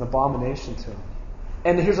 It's an abomination to him.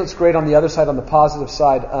 And here's what's great on the other side, on the positive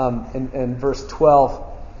side, in verse 12.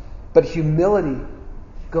 But humility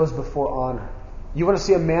goes before honor. You want to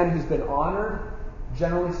see a man who's been honored,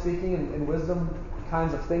 generally speaking, in wisdom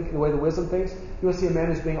kinds of thinking, the way the wisdom thinks? You want to see a man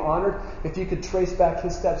who's being honored? If you could trace back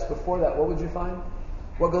his steps before that, what would you find?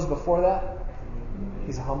 What goes before that?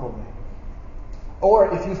 He's a humble man.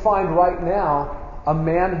 Or if you find right now a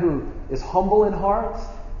man who is humble in heart,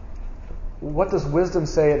 what does wisdom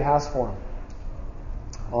say it has for him?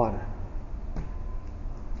 Honor.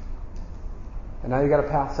 And now you got a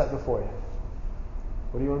path set before you.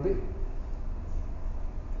 What do you want to be?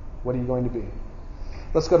 What are you going to be?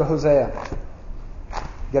 Let's go to Hosea.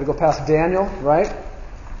 You got to go past Daniel, right?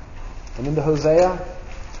 And into Hosea,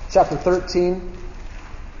 chapter 13.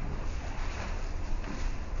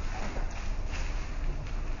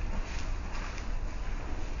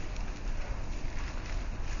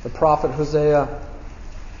 The prophet Hosea,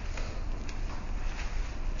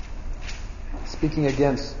 speaking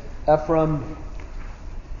against Ephraim,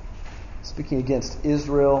 speaking against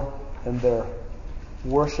Israel and their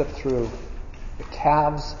worship through the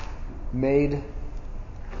calves made.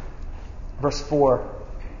 Verse 4,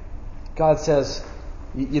 God says,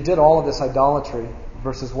 you did all of this idolatry,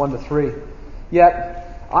 verses 1 to 3.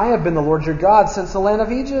 Yet I have been the Lord your God since the land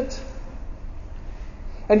of Egypt.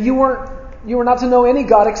 And you were not to know any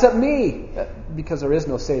God except me, because there is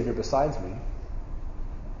no Savior besides me.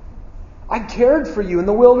 I cared for you in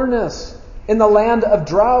the wilderness, in the land of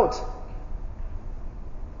drought.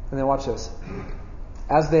 And then watch this.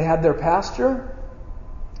 As they had their pasture,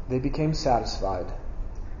 they became satisfied.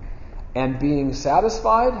 And being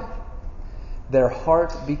satisfied, their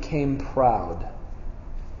heart became proud.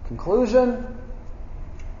 Conclusion,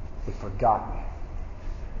 they forgot me.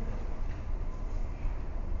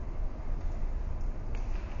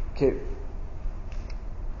 Okay,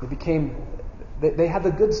 they had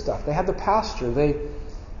the good stuff. They had the pasture.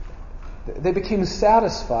 They became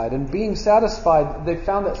satisfied. And being satisfied, they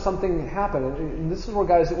found that something happened. And this is where,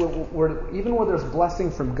 guys, even where there's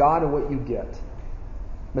blessing from God and what you get,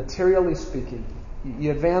 materially speaking,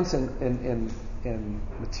 you advance in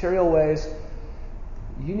material ways,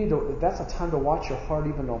 that's a time to watch your heart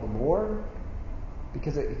even all the more,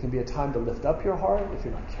 because it can be a time to lift up your heart if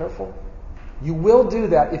you're not careful. You will do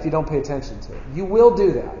that if you don't pay attention to it. You will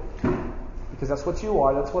do that. Because that's what you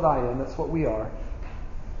are, that's what I am, that's what we are.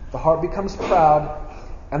 The heart becomes proud,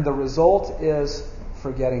 and the result is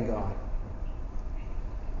forgetting God.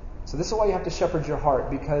 So this is why you have to shepherd your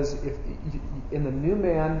heart, because if in the new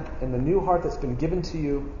man, in the new heart that's been given to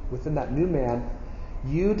you, within that new man,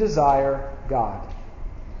 you desire God.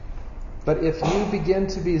 But if you begin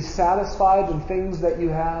to be satisfied in things that you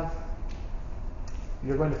have,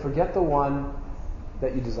 you're going to forget the one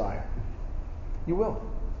that you desire. You will.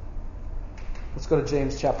 Let's go to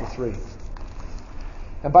James chapter 3.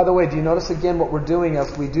 And by the way, do you notice again what we're doing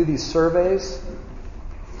as we do these surveys?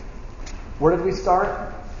 Where did we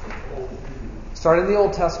start? Started in the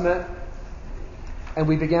Old Testament, and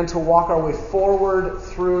we began to walk our way forward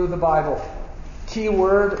through the Bible. Key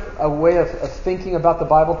word, a way of thinking about the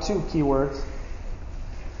Bible, 2 key words.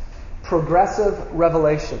 Progressive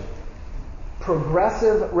revelation.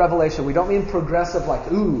 Progressive revelation. We don't mean progressive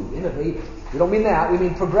like, ooh, innovative. We don't mean that. We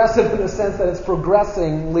mean progressive in the sense that it's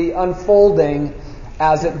progressively unfolding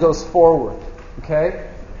as it goes forward. Okay?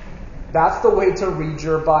 That's the way to read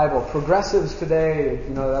your Bible. Progressives today,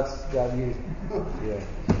 don't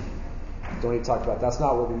need to talk about it. That's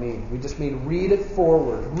not what we mean. We just mean read it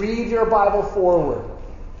forward. Read your Bible forward.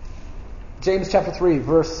 James chapter 3,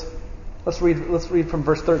 let's read from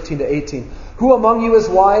verse 13 to 18. Who among you is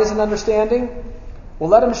wise and understanding? Well,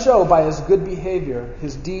 let him show by his good behavior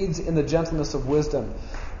his deeds in the gentleness of wisdom.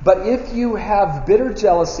 But if you have bitter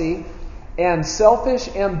jealousy and selfish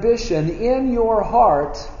ambition in your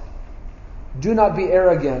heart, do not be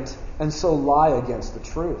arrogant and so lie against the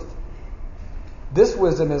truth. This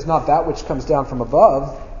wisdom is not that which comes down from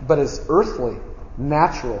above, but is earthly,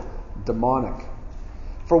 natural, demonic.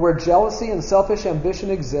 For where jealousy and selfish ambition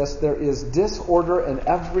exist, there is disorder in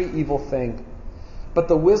every evil thing. But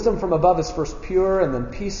the wisdom from above is first pure, and then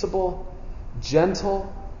peaceable,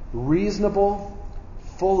 gentle, reasonable,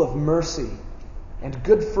 full of mercy and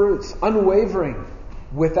good fruits, unwavering,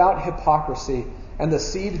 without hypocrisy. And the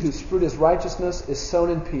seed whose fruit is righteousness is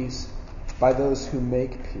sown in peace by those who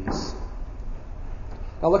make peace.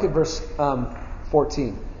 Now look at verse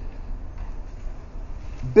 14.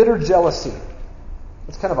 Bitter jealousy.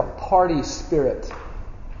 It's kind of a party spirit.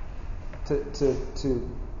 To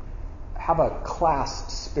have a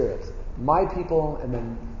class spirit. My people and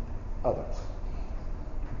then others.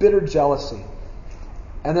 Bitter jealousy.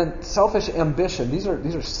 And then selfish ambition. These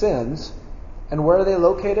are sins. And where are they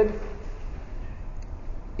located?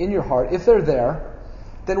 In your heart. If they're there,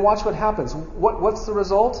 then watch what happens. What's the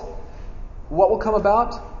result? What will come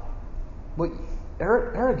about? Well,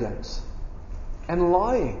 arrogance and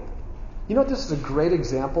lying. You know what this is a great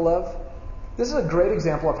example of? This is a great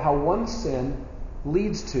example of how one sin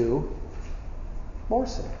leads to more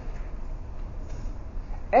sin.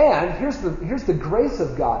 And here's the grace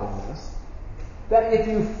of God in this. That if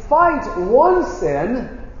you fight one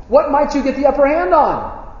sin, what might you get the upper hand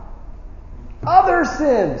on? Other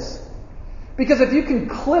sins. Because if you can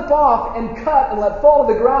clip off and cut and let fall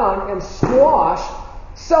to the ground and squash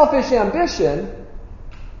selfish ambition,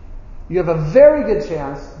 you have a very good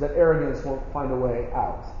chance that arrogance won't find a way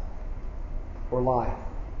out. Or lie.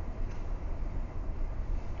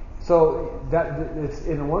 So that it's,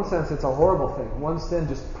 in one sense, it's a horrible thing. One sin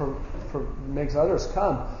just makes others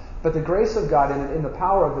come. But the grace of God in the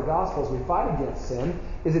power of the gospel as we fight against sin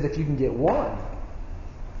is that if you can get one,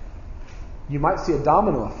 you might see a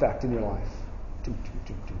domino effect in your life.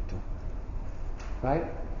 Right?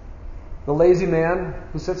 The lazy man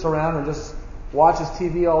who sits around and just watches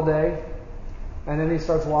TV all day, and then he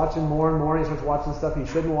starts watching more and more, and he starts watching stuff he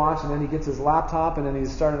shouldn't watch, and then he gets his laptop, and then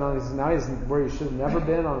he's starting on his, now he's where he should have never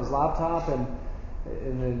been on his laptop, and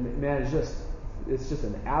then, man, it's just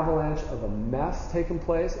an avalanche of a mess taking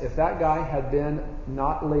place. If that guy had been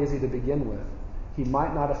not lazy to begin with, he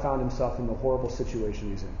might not have found himself in the horrible situation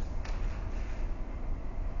he's in.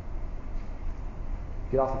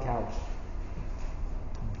 Get off the couch.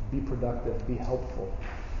 Be productive. Be helpful.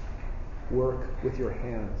 Work with your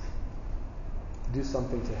hands. Do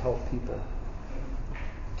something to help people.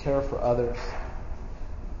 Care for others.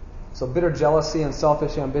 So bitter jealousy and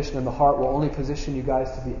selfish ambition in the heart will only position you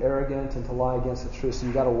guys to be arrogant and to lie against the truth. So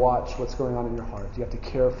you got to watch what's going on in your heart. You have to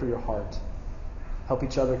care for your heart. Help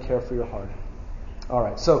each other care for your heart. All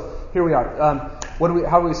right, so here we are.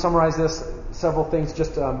 How do we summarize this? Several things.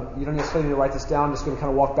 Just you don't necessarily need to write this down. I'm just going to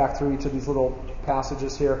kind of walk back through each of these little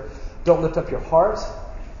passages here. Don't lift up your heart.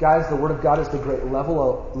 Guys, the Word of God is the great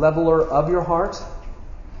leveler of your heart.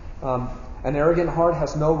 An arrogant heart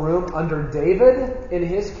has no room under David in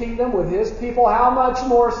his kingdom with his people. How much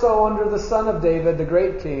more so under the Son of David, the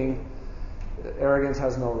great king? Arrogance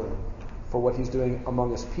has no room for what he's doing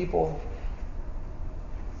among his people.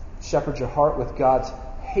 Shepherd your heart with God's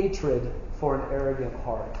hatred for an arrogant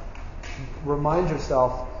heart. Remind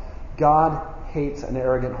yourself, God hates an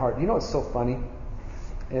arrogant heart. You know what's so funny?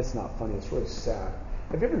 It's not funny, it's really sad.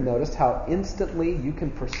 Have you ever noticed how instantly you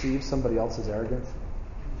can perceive somebody else's arrogance?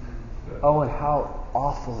 Oh, and how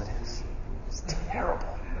awful it is. It's terrible.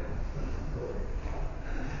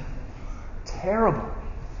 Terrible.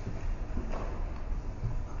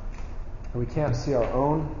 And we can't see our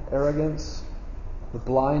own arrogance. We're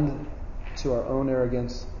blind to our own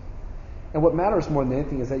arrogance. And what matters more than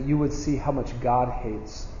anything is that you would see how much God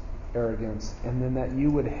hates arrogance, and then that you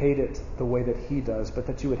would hate it the way that He does, but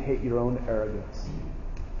that you would hate your own arrogance.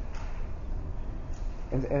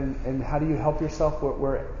 And how do you help yourself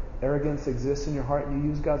where arrogance exists in your heart? You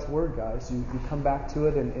use God's Word, guys. You come back to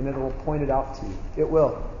it, and it will point it out to you. It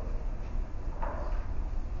will.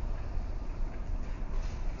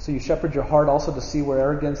 So you shepherd your heart also to see where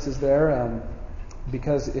arrogance is there,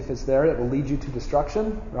 because if it's there, it will lead you to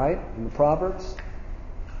destruction, right? In the Proverbs.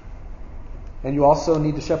 And you also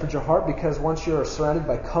need to shepherd your heart because once you're surrounded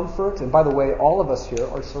by comfort, and by the way, all of us here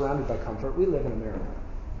are surrounded by comfort. We live in America.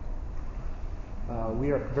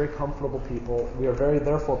 We are very comfortable people. We are very,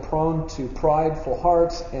 therefore, prone to prideful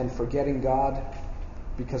hearts and forgetting God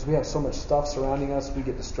because we have so much stuff surrounding us, we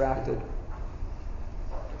get distracted.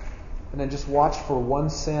 And then just watch for one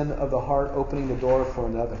sin of the heart opening the door for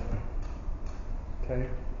another. Okay?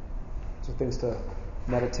 So things to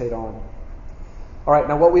meditate on. All right,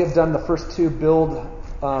 now what we have done the first two build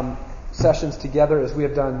sessions together is we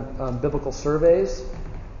have done biblical surveys,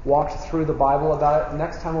 walked through the Bible about it.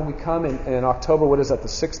 Next time when we come in October, what is that, the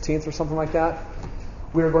 16th or something like that,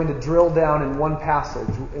 we are going to drill down in one passage,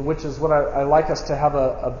 which is what I like us to have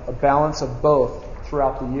a balance of both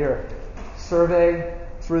throughout the year. Survey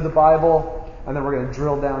through the Bible, and then we're going to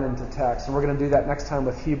drill down into text. And we're going to do that next time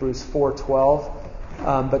with Hebrews 4:12.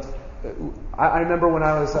 But I remember when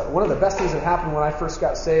I was one of the best things that happened when I first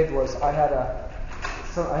got saved was I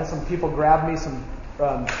had some people grab me, some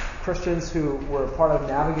Christians who were part of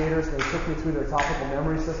Navigators, and they took me through their topical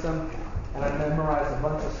memory system, and I memorized a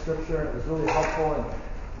bunch of scripture, and it was really helpful. And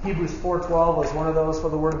Hebrews 4:12 was one of those, for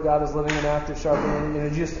the Word of God is living and active, sharper than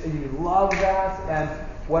any. You love that, and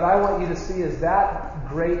what I want you to see is that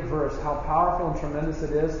great verse, how powerful and tremendous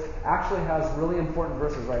it is, actually has really important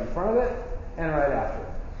verses right in front of it and right after it.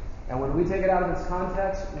 And when we take it out of its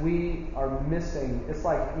context, we are missing. It's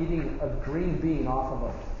like eating a green bean off of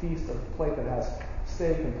a feast or plate that has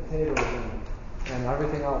steak and potatoes and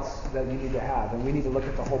everything else that you need to have. And we need to look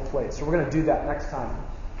at the whole plate. So we're going to do that next time.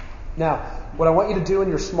 Now, what I want you to do in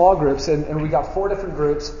your small groups, and we got 4 different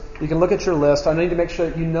groups. You can look at your list. I need to make sure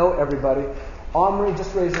that you know everybody. Omri,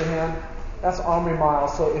 just raise your hand. That's Omri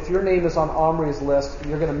Miles. So if your name is on Omri's list,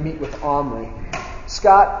 you're going to meet with Omri.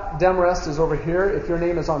 Scott Demarest is over here. If your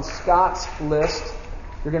name is on Scott's list,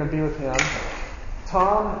 you're going to be with him.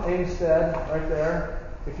 Tom Amstead, right there.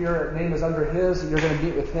 If your name is under his, you're going to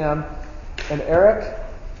meet with him. And Eric,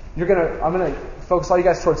 I'm going to focus all you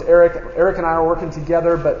guys towards Eric. Eric and I are working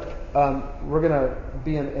together, but we're going to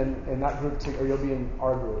be in that group too, or you'll be in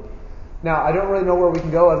our group. Now, I don't really know where we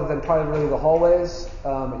can go other than probably really the hallways.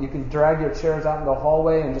 You can drag your chairs out in the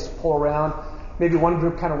hallway and just pull around. Maybe one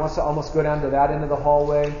group kind of wants to almost go down to that end of the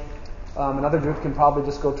hallway. Another group can probably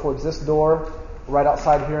just go towards this door, right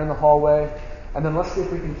outside here in the hallway. And then let's see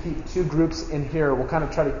if we can keep 2 groups in here. We'll kind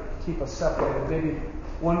of try to keep us separated. Maybe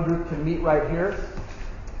one group can meet right here,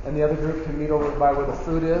 and the other group can meet over by where the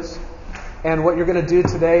food is. And what you're going to do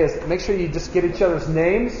today is make sure you just get each other's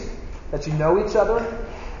names, that you know each other.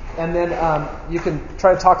 And then you can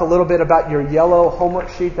try to talk a little bit about your yellow homework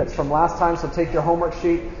sheet that's from last time. So take your homework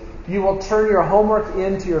sheet. You will turn your homework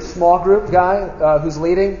into your small group guy who's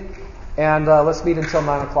leading. And let's meet until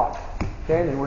 9 o'clock. Okay, and then we're